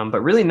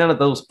 But really, none of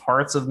those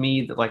parts of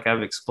me that, like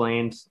I've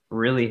explained,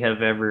 really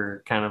have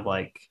ever kind of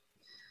like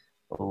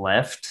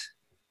left.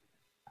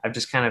 I've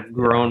just kind of Yeah.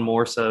 grown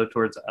more so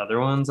towards other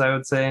ones, I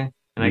would say.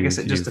 And I guess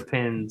You've it just you've you've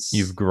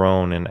depends.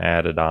 grown and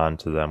added on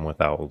to them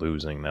without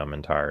losing them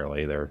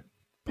entirely. They're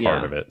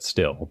part Yeah. of it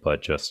still,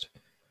 but just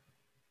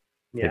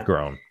they've Yeah.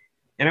 grown.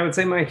 And I would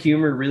say my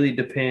humor really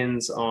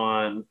depends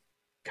on,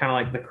 kind of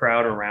like the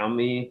crowd around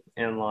me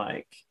and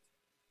like,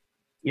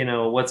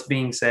 what's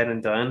being said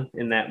and done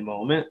in that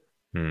moment.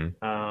 Hmm.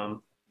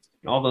 Um,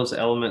 all those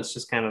elements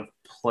just kind of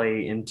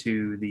play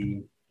into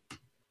the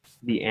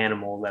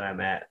animal that I'm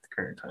at the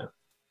current time.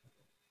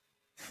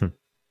 Hmm.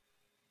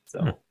 So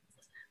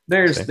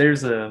See.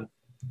 there's a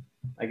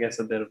I guess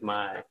a bit of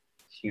my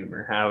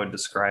humor, how I would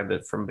describe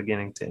it from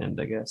beginning to end,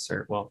 I guess,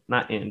 or well,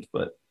 not end,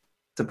 but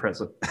to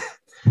present.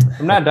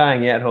 I'm not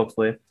dying yet,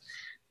 hopefully.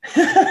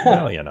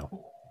 Well,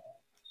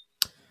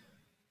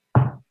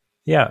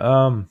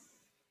 yeah.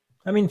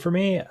 I mean, for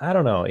me, I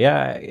don't know.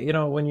 Yeah,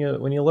 when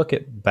you look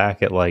at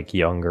back at like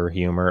younger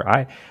humor,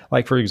 I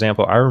like, for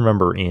example, I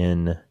remember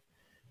in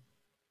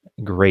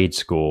grade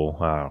school,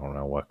 I don't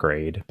know what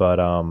grade, but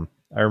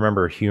I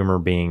remember humor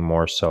being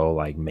more so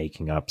like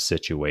making up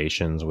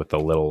situations with a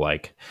little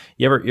like,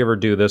 you ever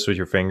do this with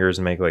your fingers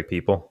and make like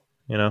people,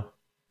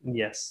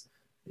 Yes.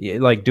 Yeah,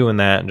 like doing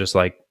that and just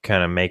like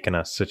kind of making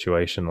a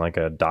situation like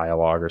a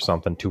dialogue or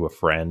something to a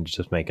friend,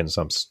 just making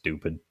some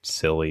stupid,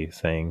 silly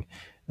thing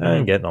and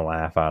Mm-hmm. getting a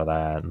laugh out of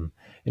that. And,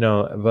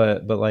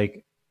 but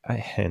like,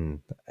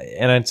 and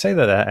I'd say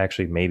that that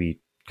actually maybe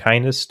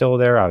kind of still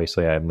there.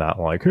 Obviously, I'm not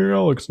like, hey,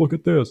 Alex, look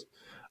at this.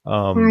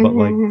 But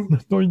like,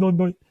 no, no,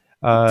 no.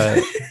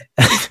 Uh,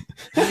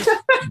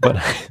 but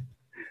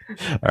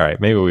all right,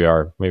 maybe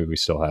we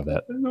still have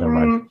that. Never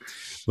mind.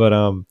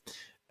 But,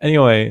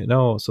 anyway,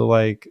 no, so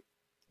like,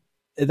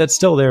 that's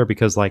still there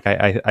because like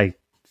I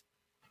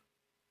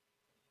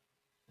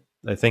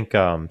think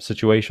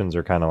situations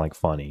are kind of like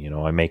funny,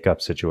 I make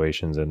up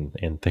situations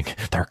and think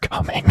they're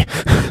coming.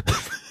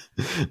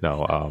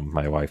 No,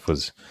 my wife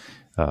was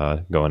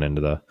going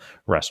into the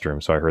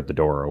restroom, so I heard the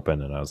door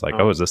open and I was like,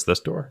 oh, Oh, is this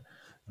door?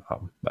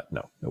 But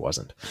no, it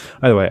wasn't.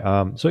 Either way,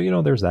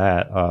 so there's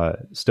that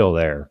still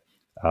there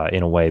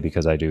in a way,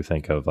 because I do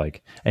think of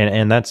like,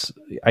 and that's,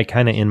 I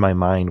kind of, in my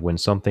mind, when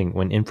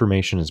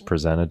information is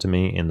presented to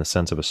me in the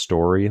sense of a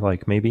story,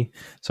 like maybe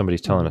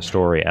somebody's telling a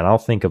story, and I'll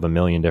think of a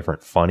million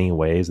different funny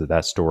ways that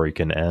that story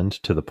can end,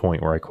 to the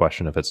point where I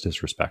question if it's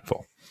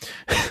disrespectful.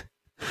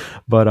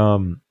 But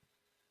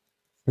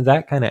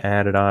that kind of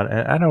added on,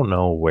 and I don't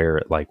know where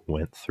it like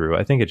went through.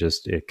 I think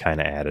it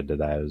kind of added to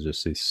that. It was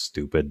just these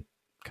stupid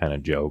kind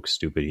of jokes,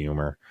 stupid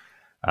humor.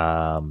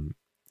 um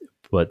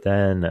but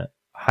then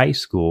high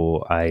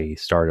school, I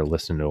started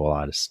listening to a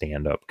lot of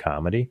stand-up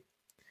comedy,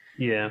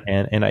 yeah.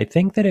 and I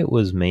think that it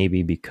was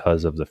maybe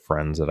because of the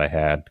friends that I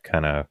had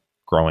kind of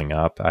growing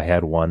up. I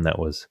had one that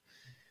was,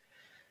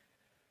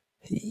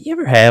 you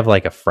ever have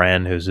like a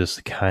friend who's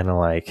just kind of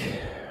like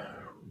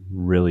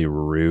really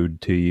rude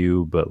to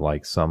you, but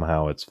like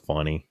somehow it's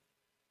funny,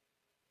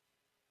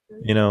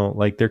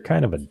 like they're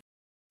kind of a,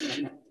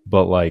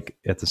 but like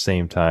at the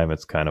same time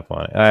it's kind of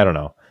funny. I don't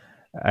know,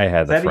 I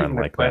had Is a that friend even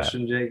a like that.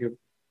 question, Jacob?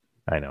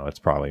 I know it's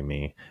probably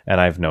me, and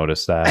I've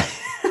noticed that.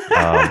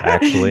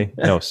 Actually,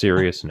 no,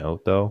 serious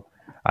note though,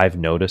 I've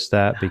noticed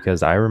that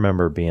because I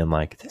remember being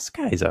like, this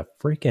guy's a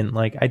freaking,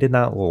 like, I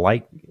didn't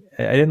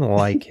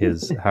like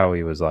his, how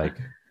he was like,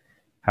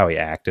 how he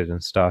acted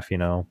and stuff,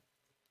 Yeah.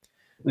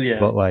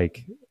 but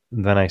like,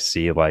 then I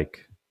see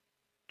like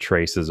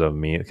traces of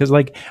me, because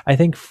like, I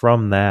think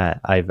from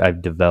that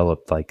I've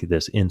developed like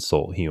this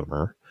insult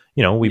humor.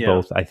 We Yeah.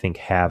 both, I think,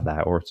 have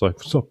that, or it's like,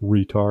 what's up,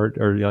 retard,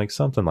 or like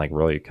something like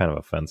really kind of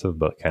offensive,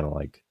 but kind of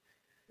like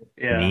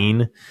Yeah.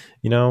 mean,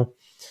 you know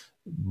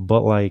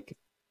but like,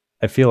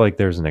 I feel like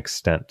there's an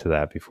extent to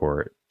that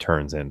before it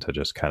turns into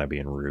just kind of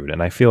being rude.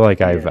 And I feel like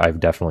Yeah. I've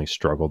definitely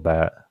struggled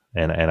that.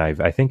 And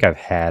I think I've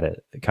had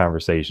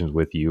conversations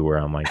with you where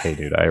I'm like, hey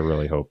dude, I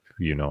really hope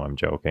I'm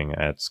joking.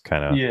 It's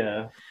kind of,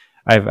 Yeah.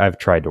 I've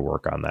tried to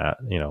work on that,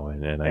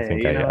 and I Hey,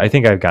 think I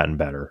think I've gotten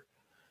better.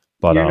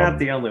 But you're not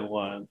the only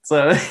one.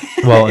 So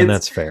well, and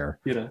it's, that's fair.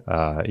 you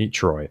know, Eat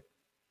Troy.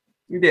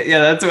 yeah,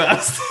 that's what I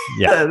was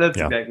Yeah. that's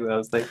Yeah. exactly what I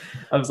was thinking.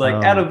 I was like,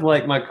 out Um of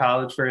like my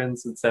college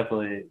friends, it's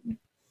definitely you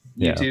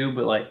yeah. two,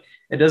 but like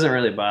it doesn't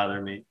really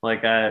bother me.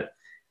 Like I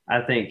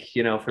think,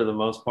 for the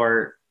most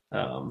part,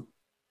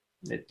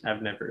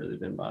 I've never really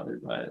been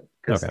bothered by it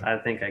because Okay. I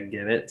think I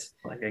get it.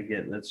 Like I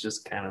get that's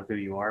just kind of who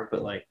you are,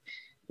 but like,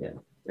 yeah,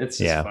 it's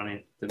just Yeah.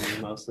 funny to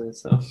me mostly.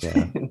 So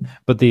Yeah.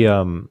 But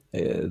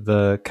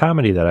the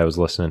comedy that I was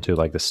listening to,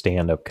 like the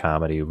stand-up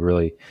comedy,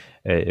 really,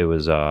 it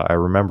was I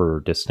remember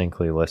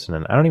distinctly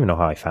listening. I don't even know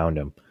how I found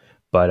him,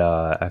 but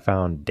I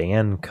found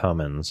Dan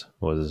Cummins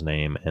was his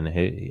name, and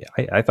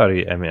I thought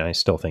I mean, I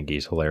still think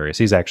he's hilarious.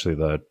 He's actually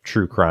the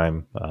true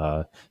crime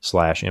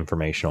slash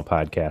informational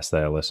podcast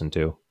that I listen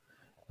to.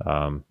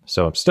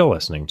 So I'm still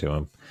listening to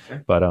him,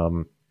 but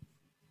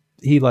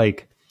he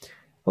like,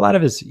 a lot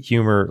of his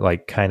humor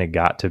like kind of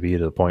got to be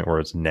to the point where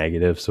it's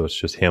negative, so it's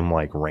just him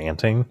like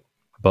ranting,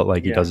 but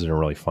like he yeah, does it in a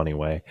really funny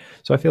way.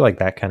 So I feel like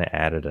that kind of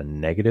added a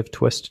negative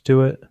twist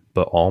to it,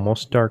 but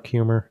almost dark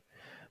humor.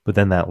 But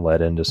then that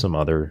led into some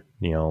other,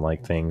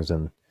 like things,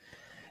 and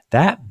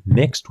that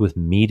mixed with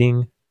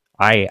meeting,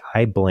 I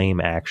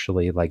blame,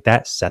 actually, like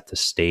that set the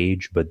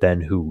stage, but then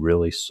who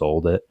really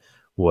sold it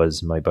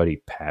was my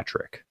buddy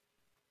Patrick.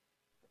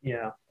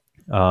 yeah.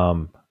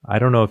 I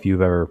don't know if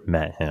you've ever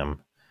met him,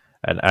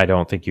 And I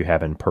don't think you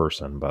have in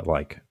person, but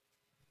like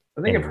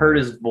I think I've heard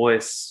anywhere. his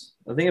voice.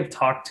 I think I've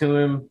talked to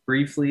him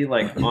briefly,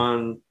 like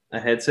on a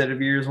headset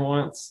of yours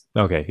once.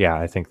 Okay, yeah,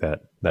 I think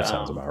that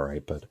sounds Um, about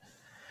right. But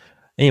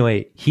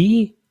anyway,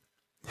 he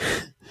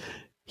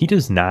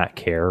does not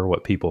care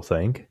what people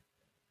think.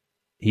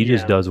 He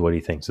just yeah, does what he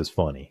thinks is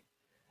funny.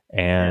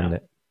 yeah. And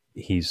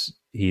he's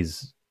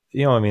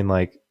you know, I mean,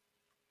 like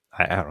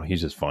I don't know,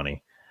 he's just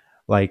funny.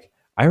 Like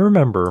I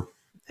remember,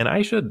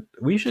 and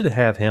we should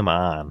have him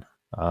on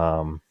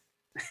um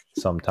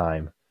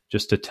sometime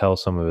just to tell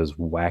some of his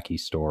wacky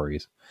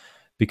stories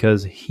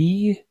because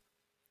he's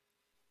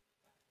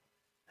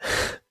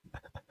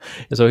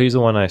the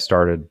one I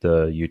started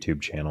the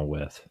YouTube channel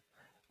with.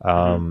 Hmm.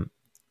 Um,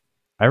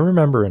 I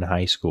remember in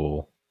high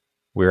school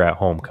we were at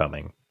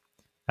homecoming.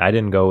 I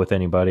didn't go with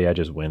anybody. I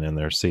just went in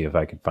there to see if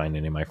I could find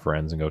any of my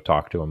friends and go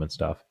talk to them and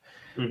stuff.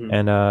 Hmm.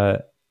 And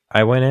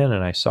I went in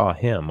and I saw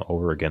him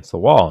over against the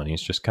wall, and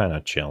he's just kind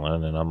of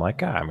chilling. And I'm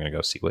like, I'm gonna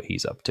go see what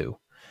he's up to.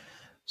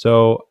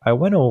 So I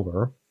went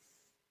over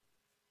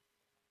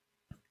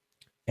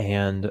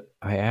and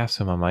I asked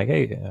him, I'm like,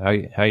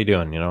 hey, how you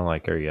doing? You know,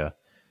 like,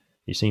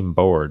 you seem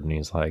bored? And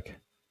he's like,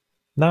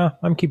 nah,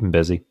 I'm keeping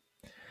busy.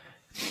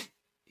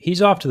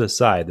 He's off to the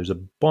side. There's a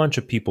bunch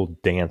of people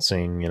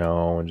dancing, you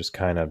know, and just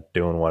kind of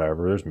doing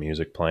whatever. There's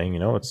music playing, you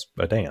know, it's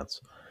a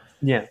dance.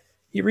 Yeah.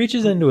 He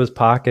reaches into his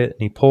pocket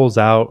and he pulls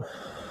out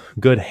a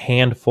good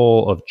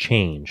handful of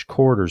change,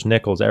 quarters,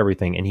 nickels,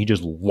 everything, and he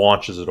just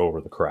launches it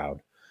over the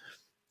crowd.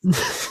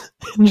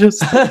 And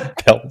just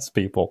pelts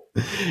people.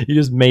 He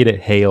just made it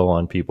hail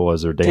on people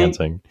as they're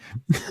dancing.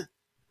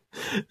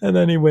 And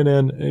then he went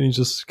in and he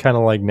just kind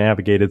of like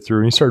navigated through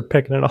and he started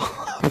picking it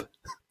all up.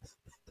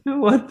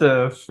 What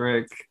the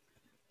frick?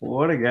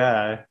 What a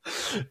guy.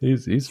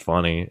 He's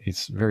funny.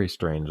 He's very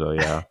strange though,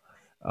 yeah.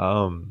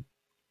 Um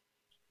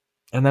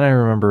and then I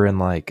remember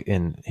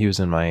he was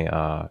in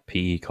my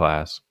PE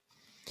class.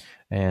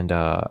 And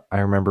I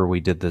remember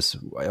we did this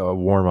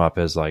warm up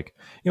as like,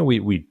 you know,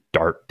 we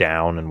dart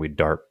down and we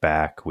dart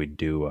back. We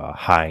do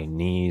high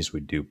knees,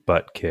 we do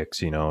butt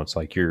kicks. You know, it's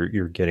like you're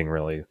getting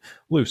really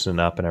loosened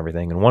up and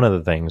everything. And one of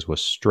the things was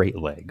straight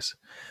legs.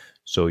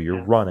 So you're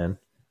Yeah. running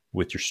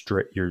with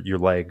your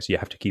legs. You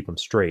have to keep them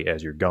straight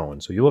as you're going.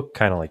 So you look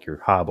kind of like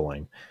you're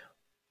hobbling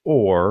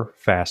or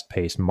fast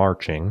paced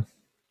marching.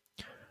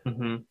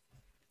 Hmm.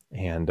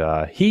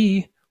 And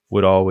he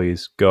would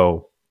always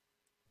go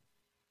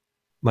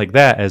like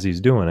that as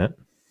he's doing it.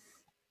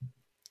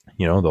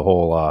 You know, the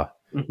whole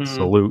Hmm.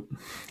 salute,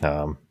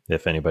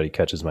 if anybody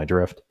catches my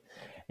drift.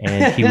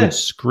 And he would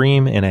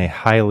scream in a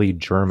highly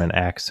German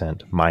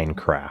accent,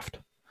 Minecraft.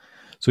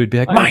 So he'd be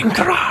like, Minecraft.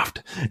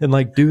 Minecraft! And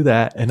like do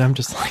that. And I'm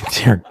just like,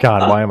 dear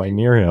God, why am I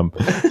near him?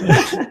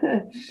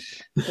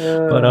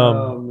 But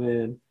Oh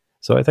man.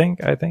 so I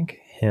think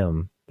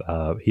him,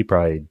 he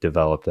probably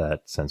developed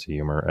that sense of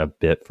humor a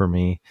bit for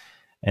me.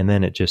 And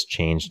then it just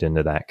changed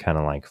into that kind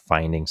of like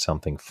finding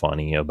something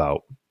funny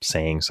about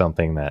saying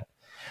something that,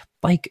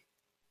 like,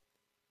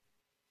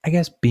 I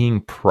guess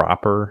being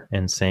proper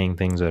and saying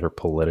things that are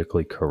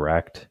politically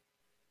correct,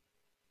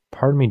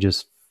 part of me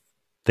just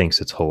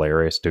thinks it's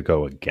hilarious to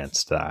go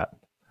against that.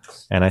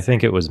 And I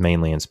think it was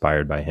mainly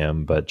inspired by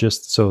him, but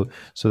just so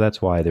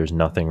that's why there's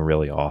nothing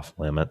really off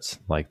limits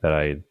like that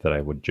I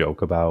would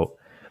joke about.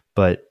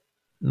 But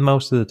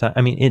most of the time,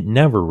 I mean, it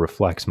never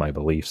reflects my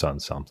beliefs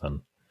on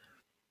something.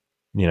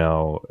 You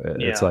know,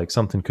 it's Yeah. like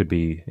something could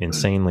be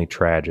insanely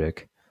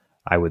tragic.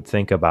 I would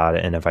think about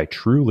it, and if I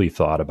truly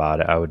thought about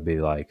it, I would be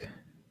like,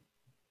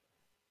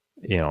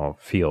 you know,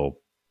 feel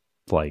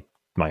like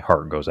my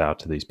heart goes out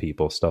to these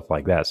people, stuff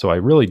like that. So I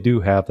really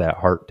do have that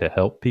heart to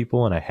help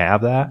people, and I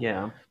have that.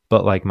 Yeah.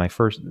 But like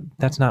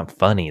that's not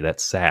funny.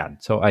 That's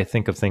sad. So I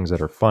think of things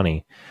that are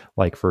funny.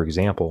 Like for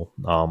example,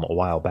 a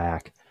while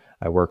back,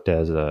 I worked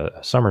as a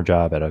summer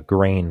job at a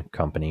grain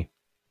company,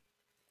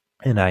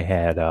 and I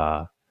had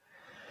what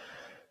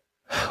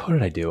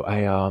did I do?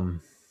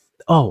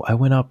 I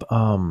went up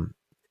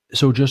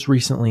so just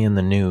recently in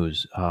the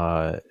news,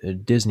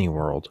 Disney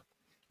World,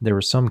 there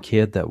was some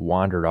kid that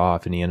wandered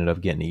off and he ended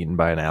up getting eaten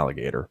by an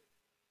alligator.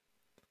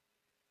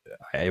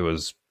 It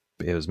was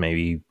it was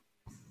maybe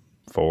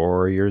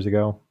 4 years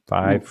ago,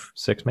 five, Oof.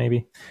 six,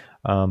 maybe.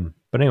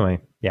 But anyway,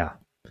 yeah.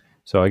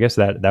 So I guess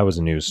that was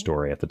a news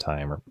story at the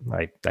time, or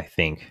I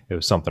think it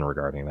was something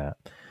regarding that.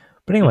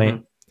 But anyway, Hmm.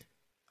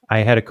 I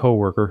had a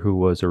coworker who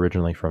was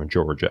originally from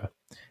Georgia,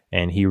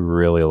 and he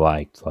really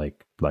liked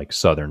like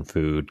Southern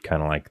food,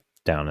 kind of like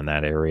down in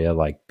that area,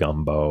 like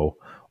gumbo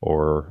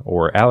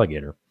or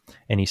alligator.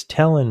 And he's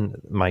telling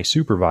my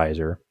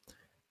supervisor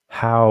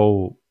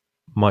how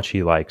much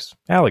he likes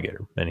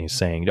alligator, and he's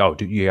saying, "Oh,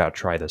 dude, you gotta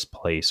try this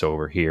place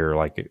over here.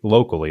 Like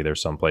locally,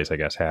 there's some place I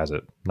guess has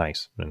it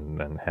nice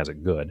and has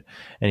it good."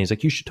 And he's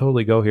like, "You should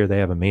totally go here. They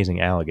have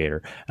amazing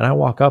alligator." And I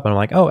walk up and I'm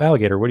like, "Oh,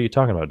 alligator? What are you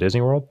talking about?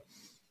 Disney World?"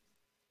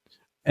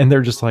 And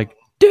they're just like,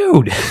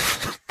 "Dude."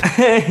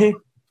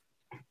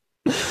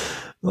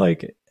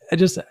 Like, I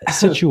just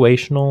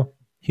situational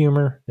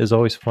humor is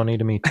always funny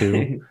to me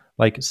too.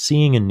 Like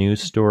seeing a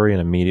news story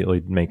and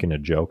immediately making a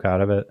joke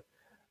out of it.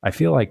 I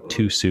feel like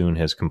too soon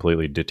has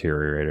completely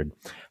deteriorated.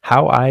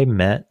 How I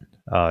met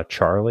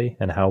Charlie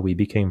and how we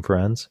became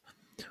friends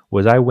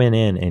was I went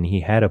in and he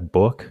had a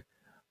book.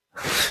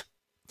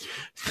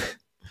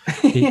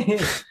 he,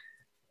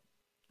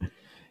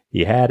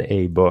 he had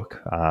a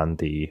book on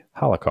the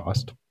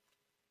Holocaust.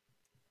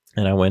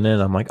 And I went in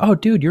and I'm like, oh,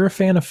 dude, you're a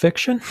fan of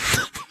fiction?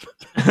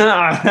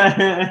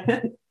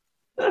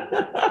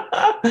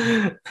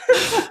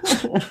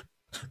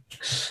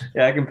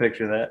 Yeah, I can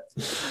picture that.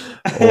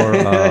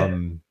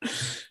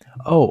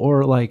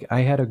 Or like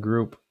I had a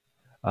group,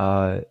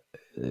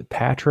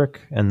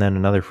 Patrick and then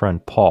another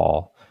friend,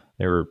 Paul.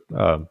 They were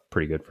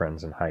pretty good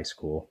friends in high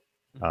school.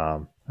 I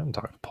haven't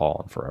talked to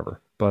Paul in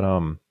forever, but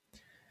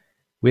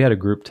we had a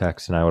group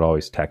text, and I would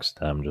always text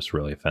them just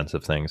really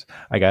offensive things.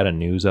 I got a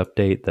news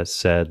update that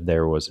said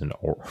there was an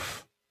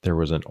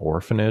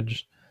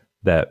orphanage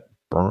that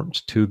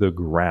burnt to the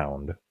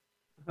ground.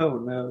 Oh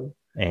no!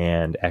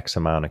 And X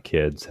amount of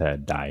kids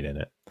had died in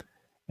it.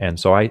 And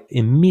so I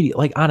immediately,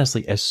 like,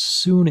 honestly, as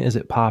soon as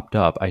it popped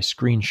up, I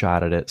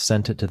screenshotted it,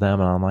 sent it to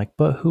them, and I'm like,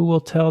 but who will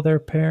tell their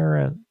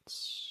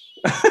parents?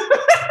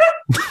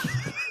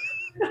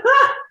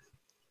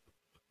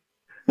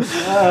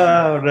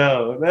 Oh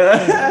no!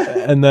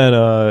 And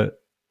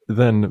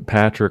then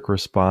Patrick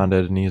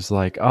responded and he's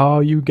like,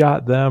 oh, you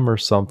got them or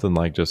something,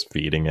 like just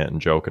feeding it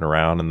and joking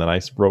around. And then I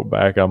wrote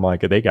back, I'm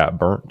like, they got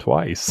burnt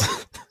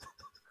twice.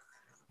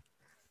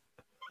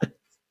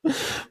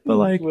 But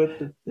like, what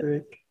the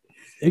frick?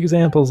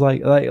 examples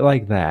like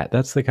that.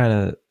 That's the kind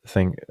of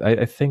thing.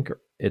 I think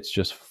it's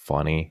just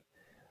funny.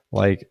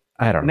 Like,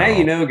 I don't know. Now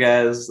you know,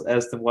 guys,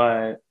 as to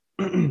why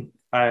I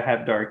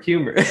have dark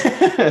humor.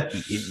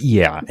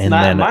 Yeah,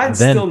 and mine's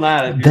still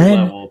not at your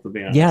level, to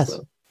be honest. Yes,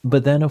 though.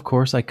 but then of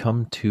course I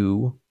come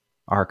to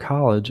our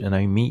college and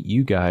I meet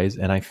you guys,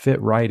 and I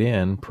fit right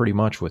in pretty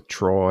much with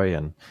Troy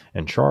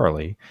and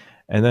Charlie.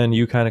 And then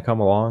you kind of come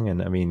along,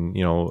 and I mean,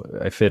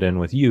 I fit in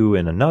with you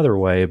in another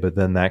way, but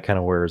then that kind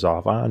of wears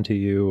off onto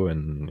you,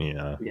 and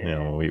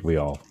we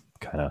all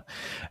kind of.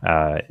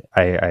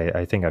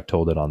 I think I've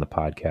told it on the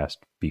podcast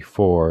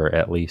before,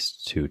 at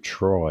least to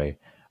Troy,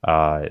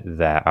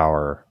 that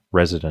our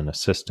resident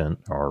assistant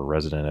or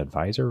resident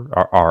advisor,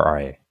 or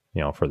RA,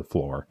 for the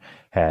floor,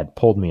 had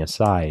pulled me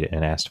aside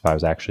and asked if I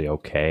was actually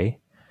okay.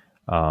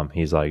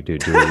 He's like,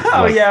 dude,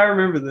 oh yeah, I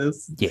remember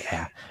this.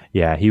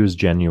 Yeah, he was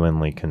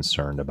genuinely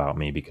concerned about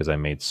me because I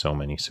made so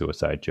many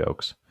suicide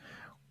jokes.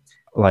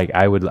 Like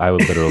I would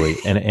literally,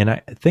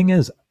 and thing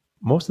is,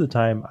 most of the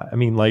time, I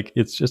mean, like,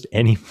 it's just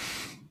any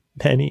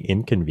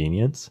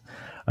inconvenience.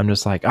 I'm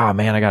just like, oh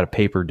man, I got a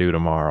paper due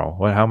tomorrow.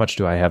 How much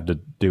do I have to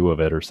do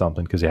of it or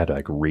something? Because you had to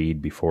like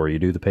read before you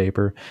do the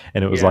paper,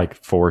 and it was like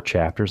 4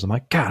 chapters. I'm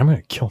like, God, I'm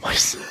gonna kill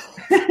myself.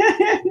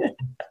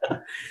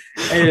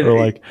 Or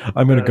like,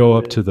 I'm going to go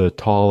up to the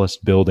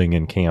tallest building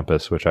in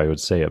campus, which I would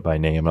say it by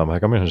name. I'm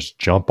like, I'm going to just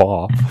jump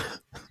off.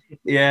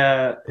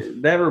 Yeah,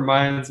 that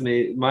reminds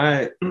me.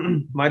 My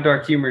my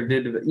dark humor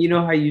did. You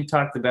know how you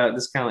talked about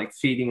just kind of like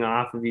feeding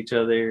off of each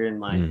other, and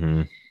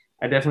like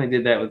I definitely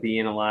did that with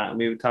Ian a lot.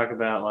 We would talk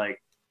about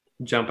like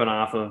jumping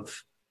off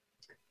of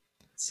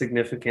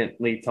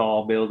significantly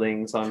tall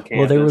buildings on campus.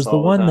 Well, there was the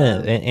one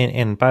that,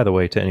 and by the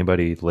way, to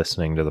anybody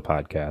listening to the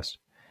podcast,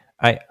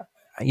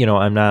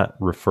 I'm not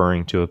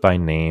referring to it by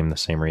name the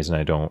same reason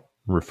I don't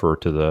refer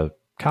to the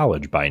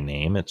college by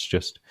name. It's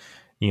just,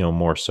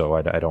 more so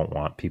I don't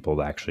want people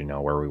to actually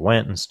know where we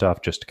went and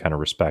stuff, just to kind of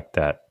respect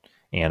that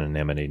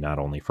anonymity, not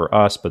only for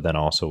us, but then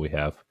also we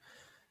have,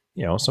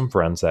 some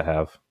friends that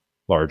have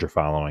larger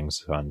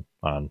followings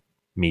on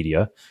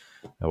media,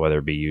 whether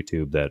it be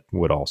YouTube, that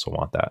would also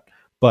want that.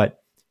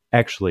 But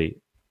actually,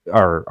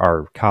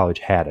 our college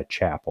had a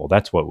chapel.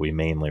 That's what we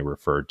mainly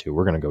referred to.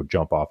 We're going to go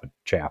jump off a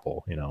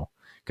chapel,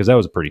 because that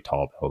was a pretty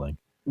tall building.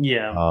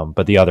 Yeah.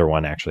 But the other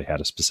one actually had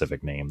a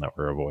specific name that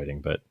we're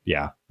avoiding. But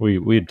yeah,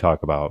 we'd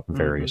talk about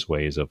various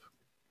ways of.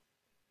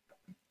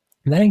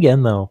 And then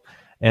again, though,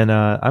 and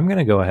I'm going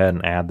to go ahead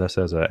and add this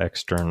as a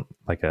external,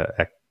 like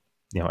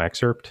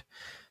excerpt,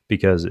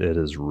 because it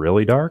is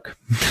really dark.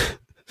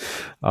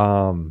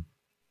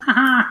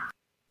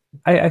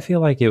 I feel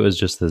like it was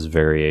just this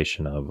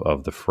variation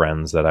of the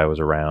friends that I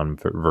was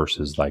around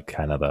versus like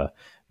kind of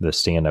the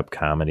stand-up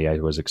comedy I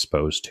was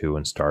exposed to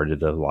and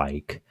started to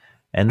like.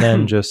 And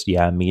then just,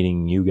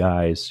 meeting you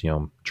guys,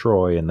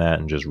 Troy and that,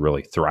 and just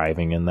really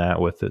thriving in that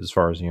with it as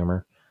far as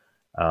humor.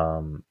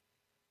 But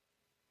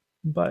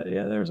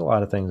yeah, there's a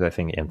lot of things I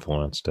think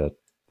influenced it.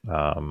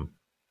 Got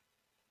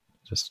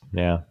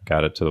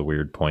it to the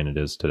weird point it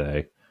is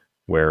today,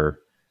 where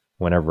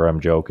whenever I'm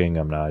joking,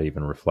 I'm not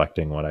even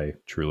reflecting what I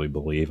truly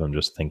believe. I'm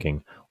just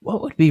thinking,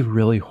 what would be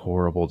really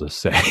horrible to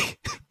say?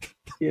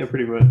 Yeah,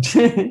 pretty much.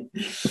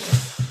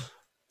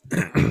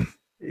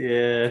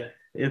 Yeah,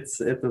 it's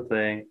a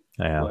thing.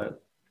 Yeah.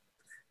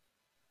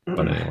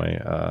 But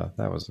anyway,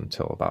 that was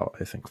until about,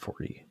 I think,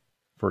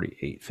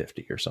 48,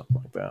 50 or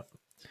something like that.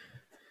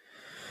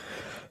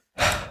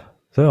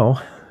 So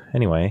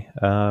anyway,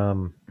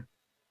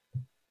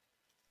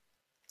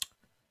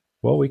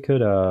 well, we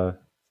could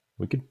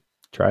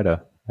try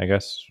to, I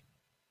guess,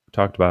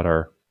 talked about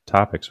our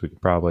topics, we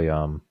could probably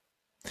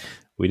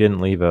we didn't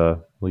leave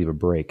a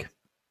break.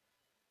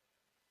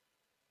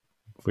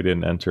 If we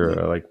didn't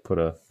enter put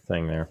a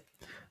thing there.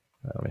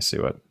 Let me see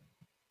what.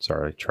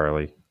 Sorry,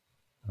 Charlie.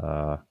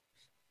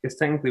 Because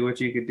technically, what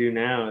you could do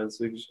now is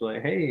we could just be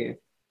like, hey,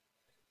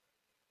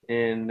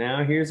 and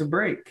now here's a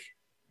break.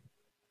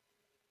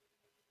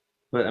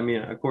 But I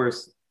mean, of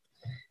course,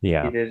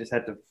 Yeah, you just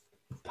have to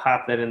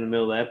pop that in the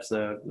middle of the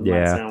episode. It yeah.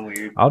 might sound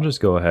weird. I'll just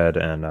go ahead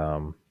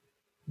and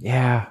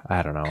yeah,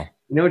 I don't know.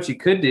 You know what you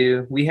could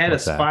do? We had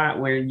What's a spot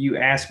where you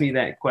asked me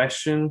that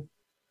question.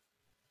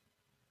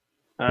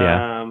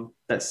 Yeah.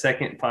 That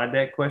second pod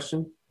deck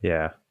question.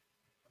 Yeah.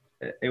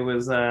 It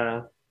was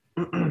I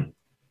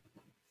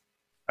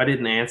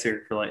didn't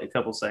answer for like a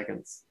couple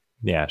seconds.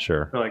 Yeah,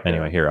 sure. Like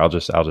anyway, here I'll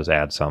just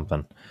add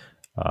something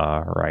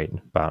right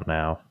about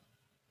now.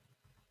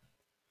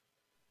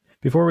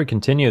 Before we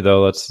continue,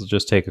 though, let's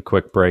just take a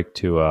quick break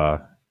to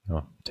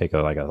take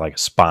a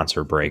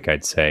sponsor break.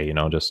 I'd say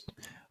just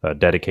a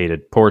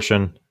dedicated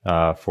portion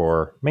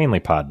for mainly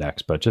pod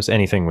decks, but just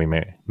anything we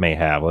may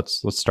have.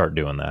 Let's start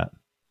doing that.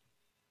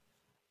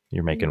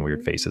 You're making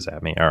weird faces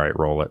at me. All right,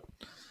 roll it.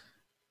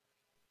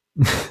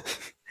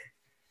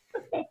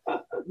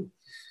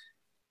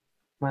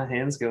 My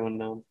hand's going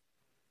numb.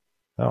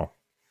 Oh.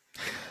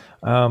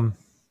 So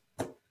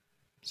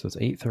it's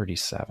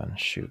 8:37.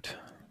 Shoot.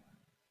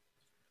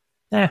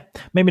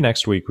 Maybe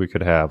next week we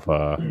could have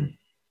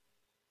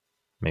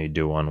maybe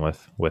do one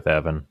with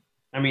Evan.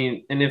 I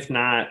mean, and if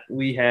not,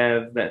 we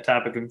have that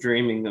topic of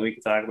dreaming that we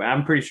could talk about.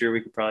 I'm pretty sure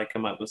we could probably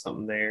come up with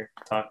something there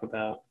to talk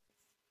about.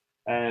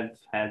 I've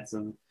had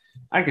some.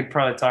 I could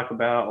probably talk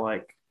about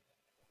like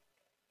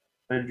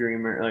a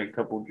dreamer, like a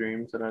couple of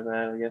dreams that I've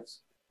had, I guess.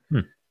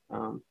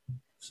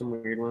 Some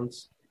weird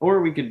ones, or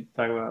we could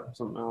talk about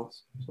something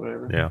else,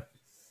 whatever. Yeah.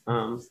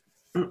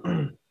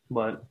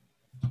 But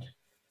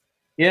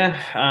yeah,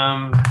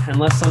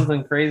 unless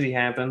something crazy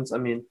happens, I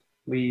mean,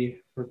 we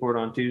record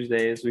on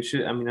Tuesdays. We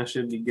should. I mean, that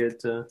should be good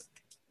to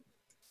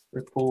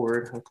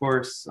record. Of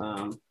course,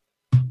 it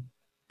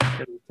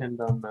depends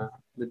on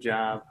the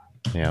job.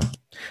 Yeah,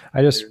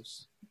 I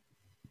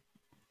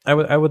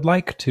would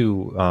like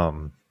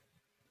to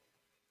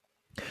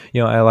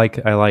I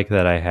like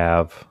that I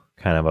have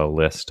kind of a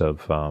list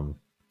of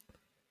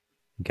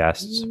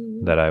guests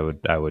that I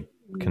would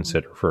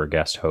consider for a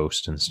guest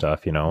host and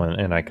stuff,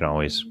 and I can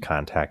always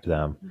contact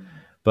them.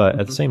 But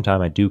at the same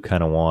time, I do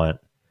kind of want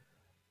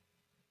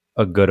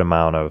a good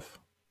amount of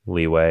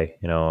leeway,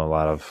 a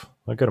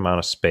good amount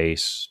of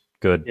space,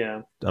 good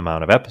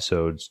amount of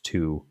episodes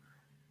to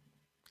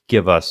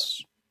give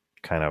us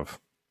kind of,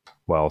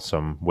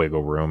 some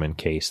wiggle room in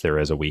case there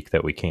is a week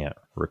that we can't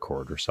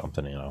record or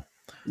something,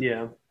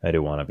 Yeah. I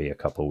do want to be a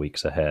couple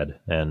weeks ahead.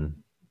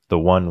 And the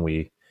one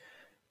we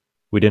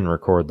didn't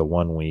record the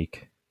 1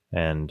 week,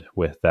 and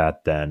with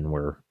that, then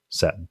we're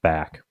set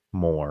back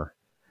more.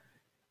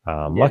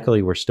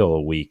 Luckily, we're still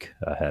a week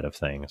ahead of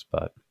things,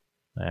 but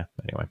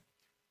anyway.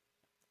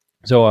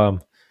 So,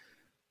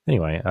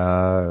 anyway,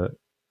 that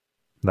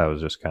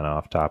was just kind of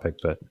off topic,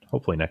 but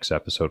hopefully next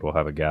episode we'll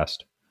have a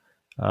guest.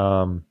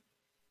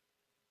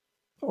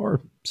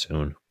 Or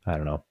soon. I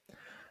don't know.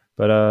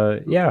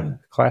 But yeah,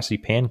 Classy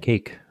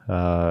Pancake.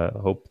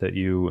 Hope that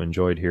you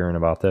enjoyed hearing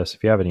about this.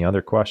 If you have any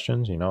other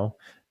questions,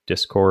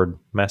 Discord,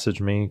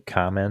 message me,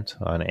 comment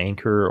on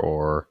Anchor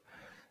or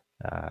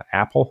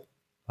Apple.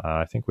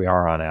 I think we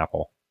are on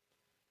Apple.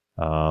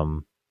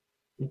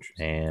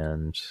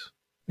 And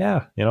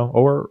yeah,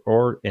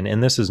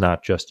 and this is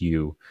not just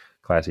you,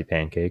 Classy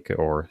Pancake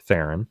or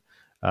Theron.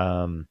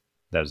 That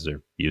is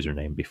their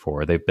username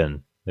before. They've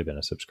been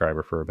a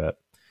subscriber for a bit.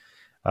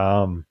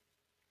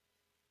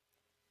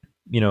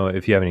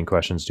 If you have any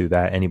questions, do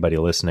that. Anybody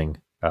listening,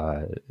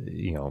 go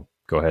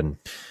ahead and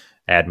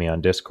add me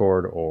on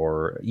Discord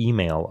or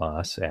email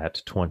us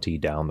at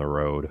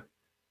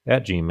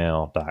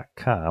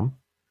 20downtheroad@gmail.com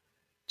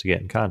to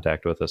get in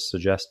contact with us.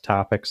 Suggest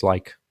topics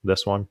like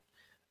this one.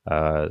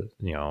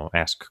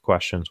 Ask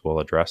questions. We'll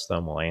address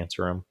them. We'll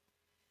answer them.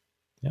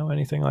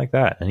 Anything like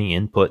that. Any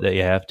input that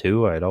you have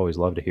too, I'd always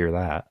love to hear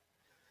that.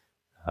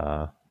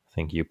 I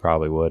think you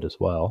probably would as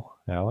well,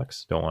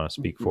 Alex. Don't want to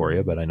speak for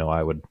you, but I know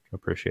I would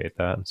appreciate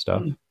that and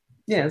stuff.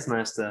 Yeah, it's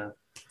nice to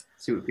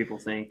see what people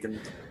think and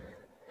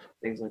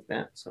things like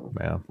that. So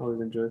I always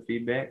enjoy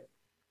feedback.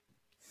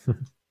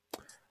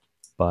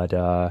 But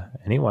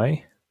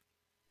anyway,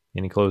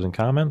 any closing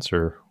comments,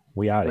 or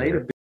we out of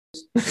here?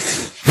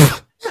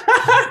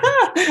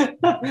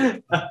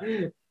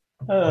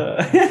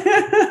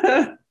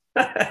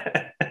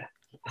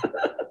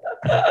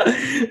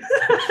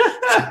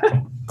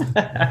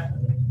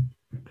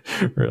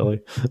 Really?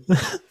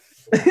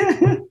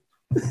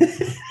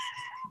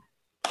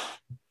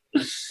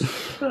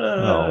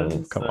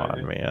 Oh, come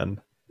on, man.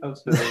 I'm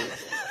sorry.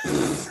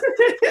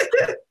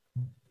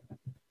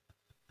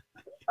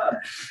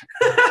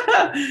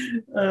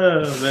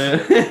 Oh,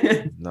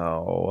 man.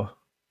 No.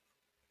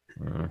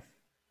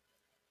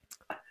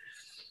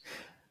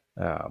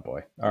 Oh,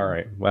 boy. All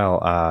right.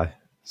 Well,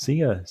 see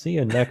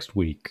you next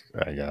week,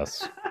 I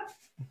guess.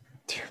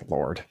 Dear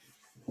Lord.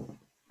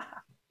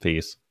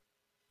 Peace.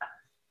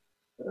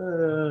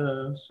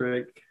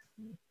 Frick.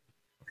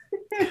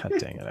 God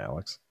dang it,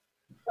 Alex.